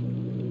late.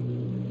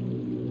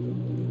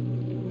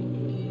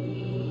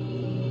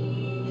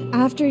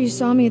 After you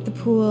saw me at the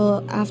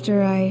pool,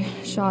 after I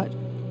shot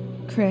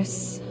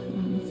Chris,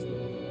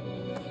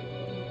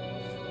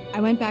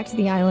 I went back to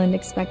the island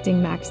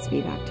expecting Max to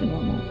be back to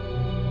normal.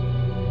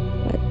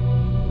 But...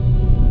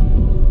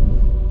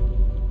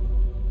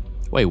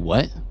 Wait,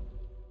 what?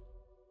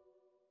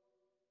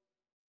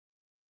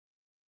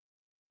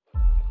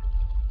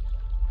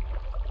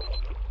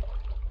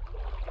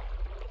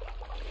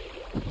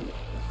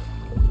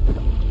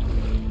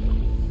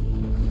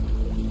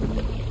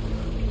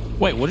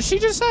 Wait, what did she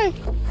just say?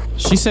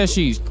 She said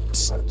she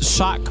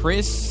shot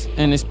Chris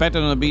and expected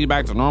him to be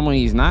back to normal.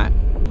 He's not.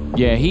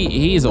 Yeah,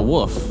 he's a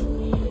wolf.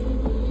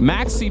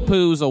 Maxi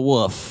Poo's a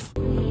wolf.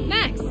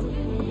 Max!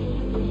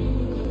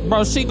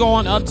 Bro, she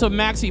going up to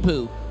Maxi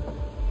Poo.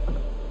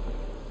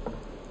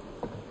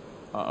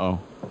 Uh-oh.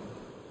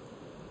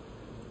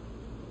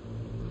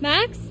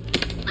 Max?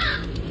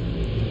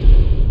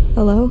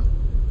 Hello?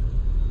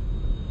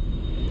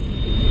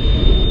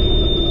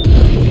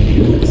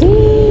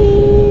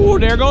 Ooh,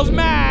 there goes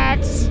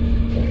Max.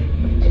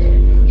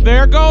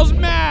 There goes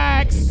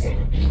Max.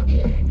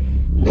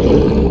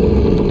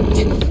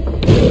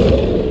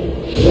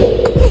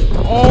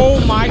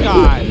 Oh my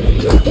God.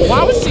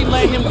 Why would she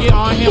let him get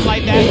on him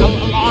like that? On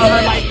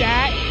her like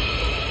that?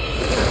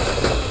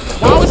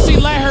 Why would she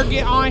let her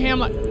get on him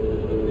like...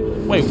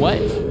 Wait, what?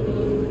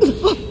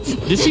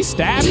 Did she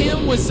stab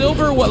him with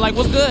silver? What, like,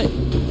 what's good?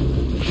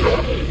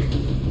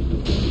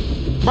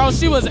 Bro,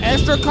 she was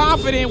extra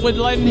confident with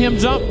letting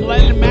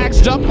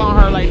Max jump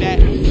on her like that.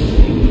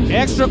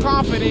 Extra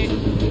confident.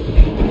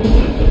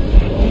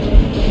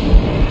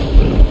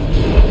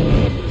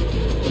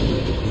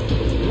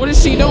 What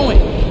is she doing?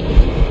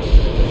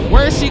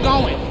 Where is she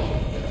going?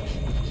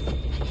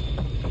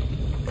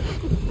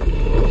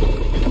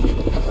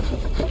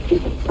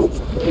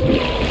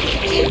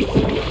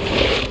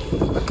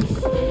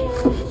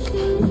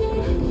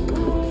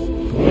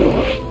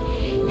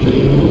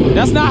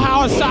 That's not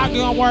how a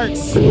shotgun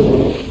works.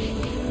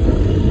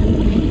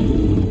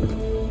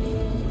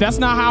 That's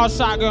not how a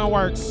shotgun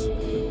works.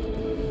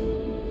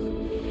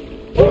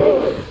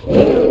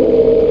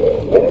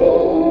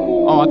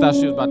 Oh, I thought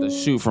she was about to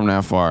shoot from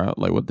that far.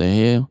 Like, what the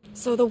hell?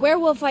 So the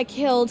werewolf I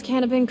killed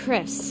can't have been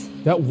Chris.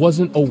 That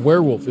wasn't a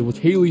werewolf. It was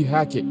Haley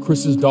Hackett,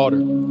 Chris's daughter.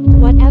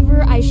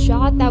 Whatever I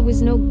shot, that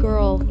was no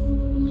girl.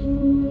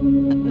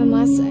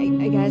 Unless,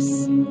 I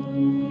guess,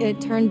 it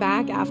turned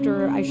back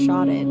after I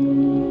shot it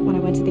when I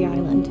went to the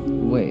island.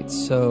 Wait,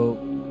 so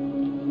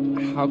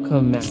how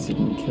come Max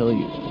didn't kill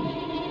you?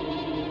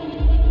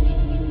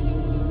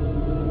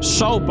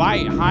 Show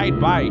bite, hide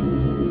bite.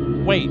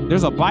 Wait,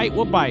 there's a bite?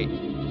 What bite?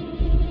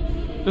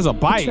 There's a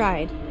bite. I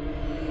tried.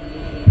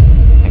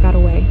 I got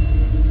away.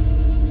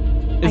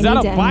 Is that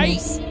a bite?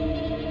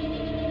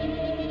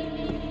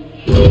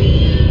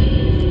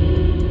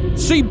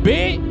 She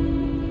bit?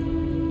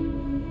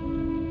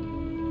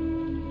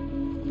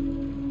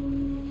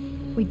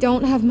 We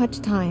don't have much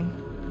time.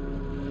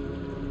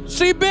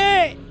 She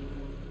bit!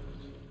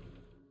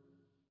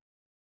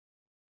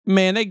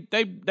 Man,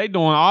 they doing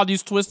all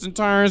these twists and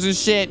turns and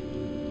shit.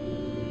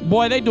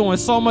 Boy, they doing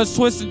so much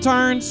twists and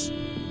turns.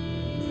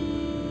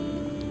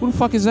 Who the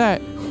fuck is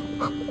that?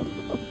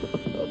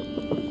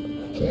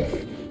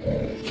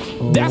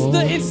 That's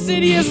the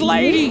insidious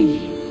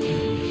lady.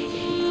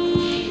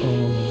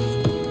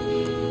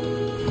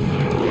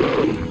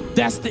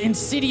 That's the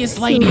insidious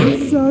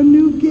lady. So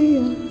new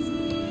gas.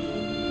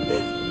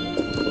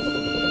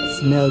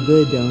 Smell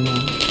good, don't I?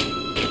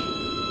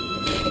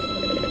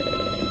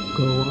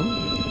 Go on,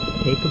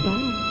 take a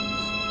bite.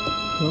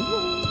 Go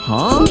on.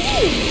 Huh?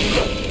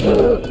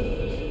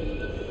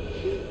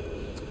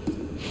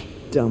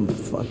 Dumb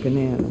fucking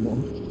animal.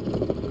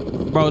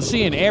 Bro,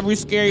 she in every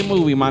scary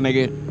movie, my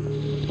nigga.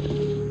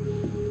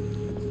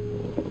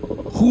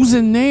 Who's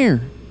in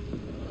there?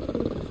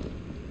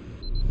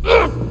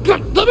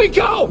 God, let me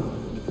go!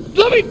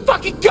 Let me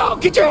fucking go!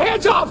 Get your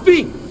hands off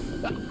me!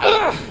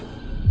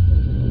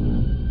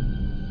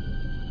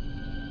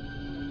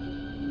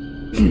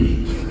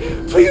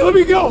 Please let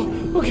me go!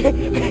 Okay? I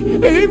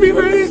didn't mean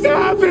for this to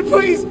happen,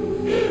 please!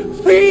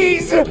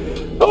 Please!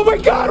 Oh my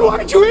god, why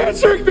aren't you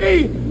answering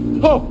me?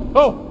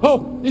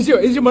 Oh, is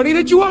your money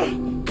that you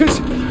want? Cause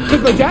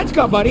my dad's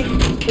got money.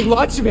 Like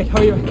lots of it. I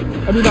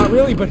mean, not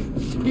really, but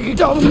you can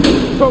tell him,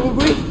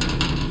 probably.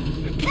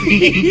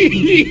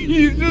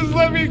 Please, just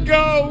let me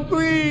go,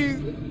 please.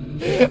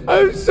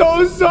 I'm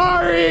so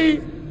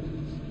sorry.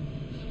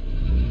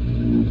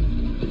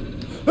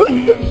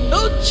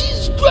 Oh,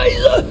 Jesus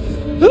Christ.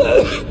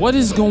 What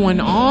is going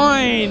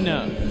on?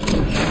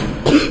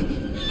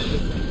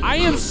 I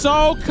am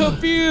so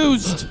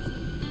confused.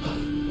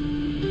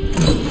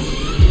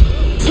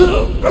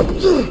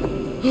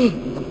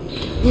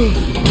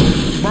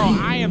 Bro,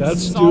 I am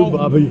That's so... Stu,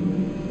 Bobby.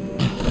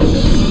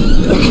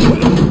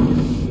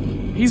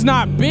 He's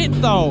not bit,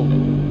 though.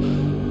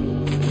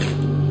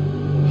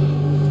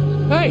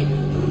 Hey!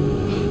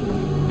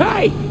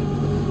 Hey!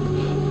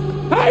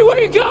 Hey, where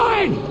you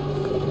going?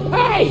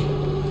 Hey!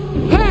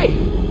 Hey!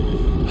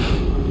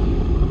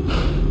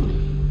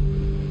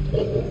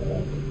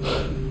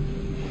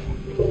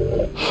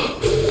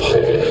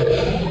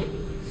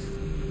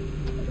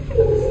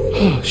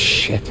 Oh,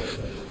 shit.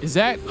 Is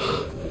that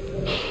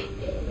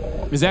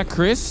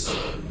Chris?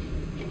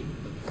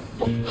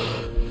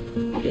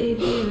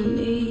 Baby, I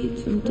need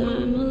some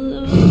time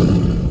alone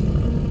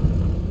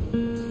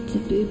to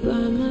be by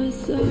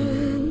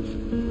myself.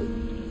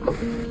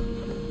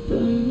 By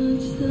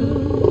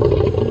myself.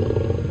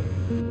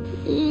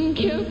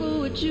 Careful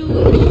what you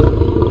wish for.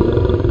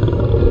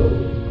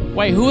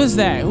 Wait, who is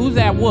that? Who's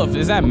that wolf?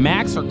 Is that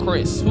Max or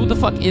Chris? Who the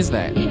fuck is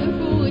that?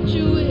 Careful what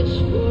you wish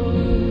for.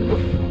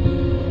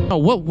 Oh,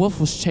 what wolf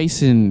was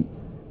chasing?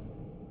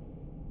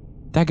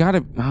 That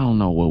gotta... I don't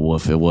know what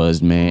wolf it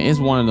was, man. It's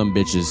one of them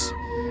bitches.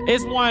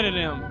 It's one of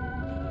them.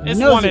 It's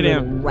one of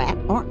them. Rat,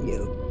 aren't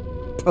you?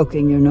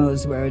 Poking your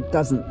nose where it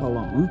doesn't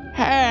belong.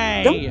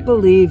 Hey! Don't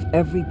believe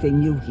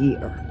everything you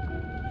hear.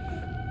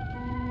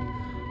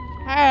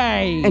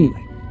 Hey!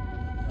 Anyway,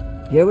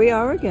 here we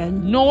are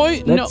again.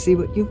 Let's see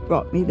what you've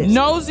brought me this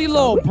nosy time,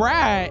 little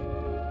brat.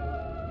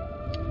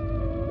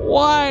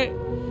 What?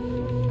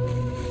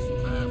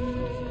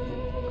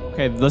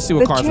 Okay, let's see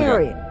what cars we got.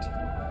 Chariot.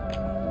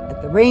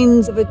 At the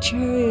reins of a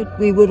chariot,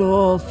 we would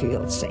all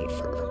feel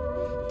safer.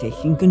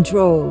 Taking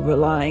control,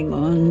 relying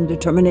on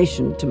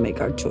determination to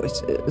make our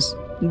choices.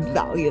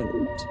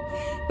 Valiant,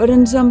 but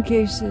in some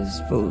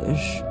cases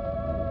foolish.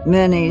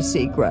 Many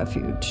seek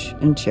refuge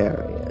in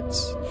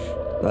chariots,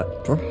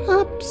 but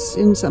perhaps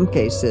in some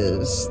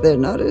cases they're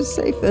not as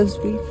safe as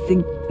we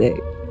think they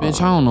are.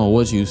 Bitch, I don't know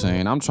what you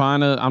saying. I'm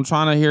trying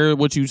to hear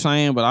what you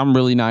saying, but I'm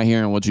really not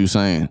hearing what you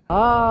saying.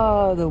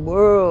 Ah, the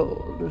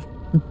world.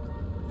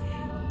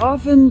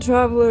 Often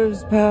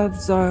travelers'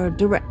 paths are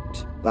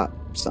direct, but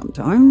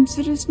sometimes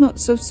it is not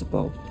so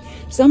simple.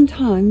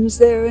 Sometimes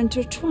they're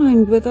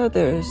intertwined with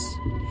others.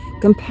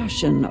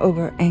 Compassion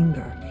over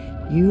anger.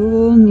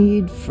 You'll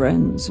need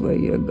friends where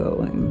you're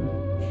going.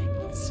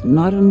 It's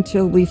not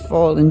until we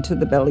fall into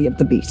the belly of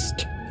the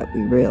beast that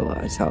we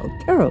realize how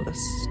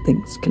perilous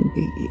things can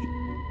be.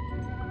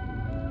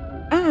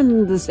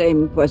 And the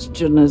same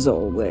question as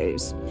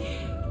always.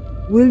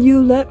 Will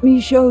you let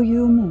me show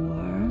you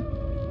more?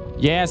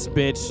 Yes,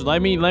 bitch.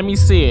 Let me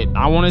see it.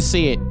 I want to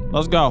see it.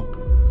 Let's go.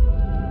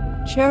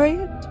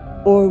 Chariot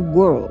or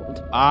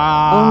world?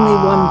 Only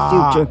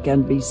one future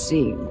can be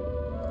seen.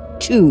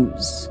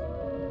 Choose.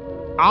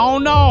 I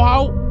don't know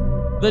how.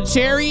 The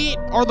chariot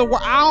or the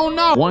world? I don't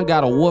know. One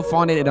got a wolf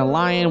on it and a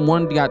lion.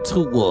 One got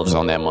two wolves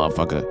on that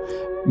motherfucker.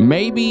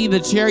 Maybe the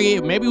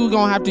chariot, maybe we're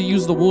gonna have to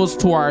use the wolves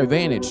to our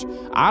advantage.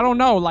 I don't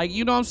know. Like,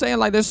 you know what I'm saying?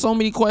 Like, there's so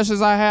many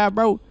questions I have,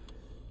 bro.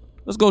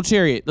 Let's go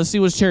chariot. Let's see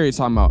what chariot's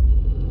talking about.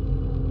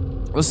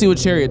 Let's see what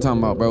chariot talking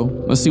about, bro.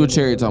 Let's see what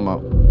chariot talking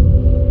about.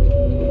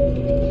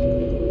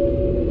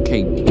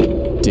 Okay,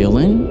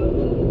 Dylan.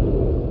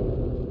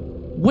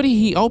 What did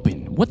he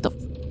open? What the?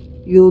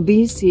 You'll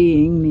be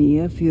seeing me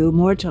a few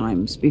more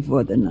times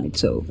before the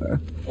night's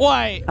over.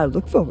 Why? I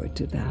look forward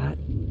to that,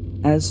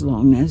 as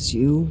long as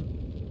you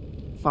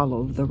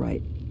follow the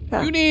right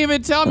path. You didn't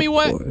even tell me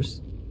what.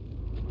 Course.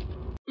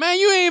 Man,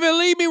 you didn't even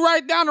lead me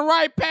right down the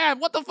right path.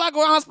 What the fuck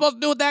were I supposed to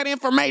do with that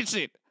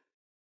information?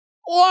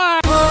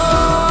 What?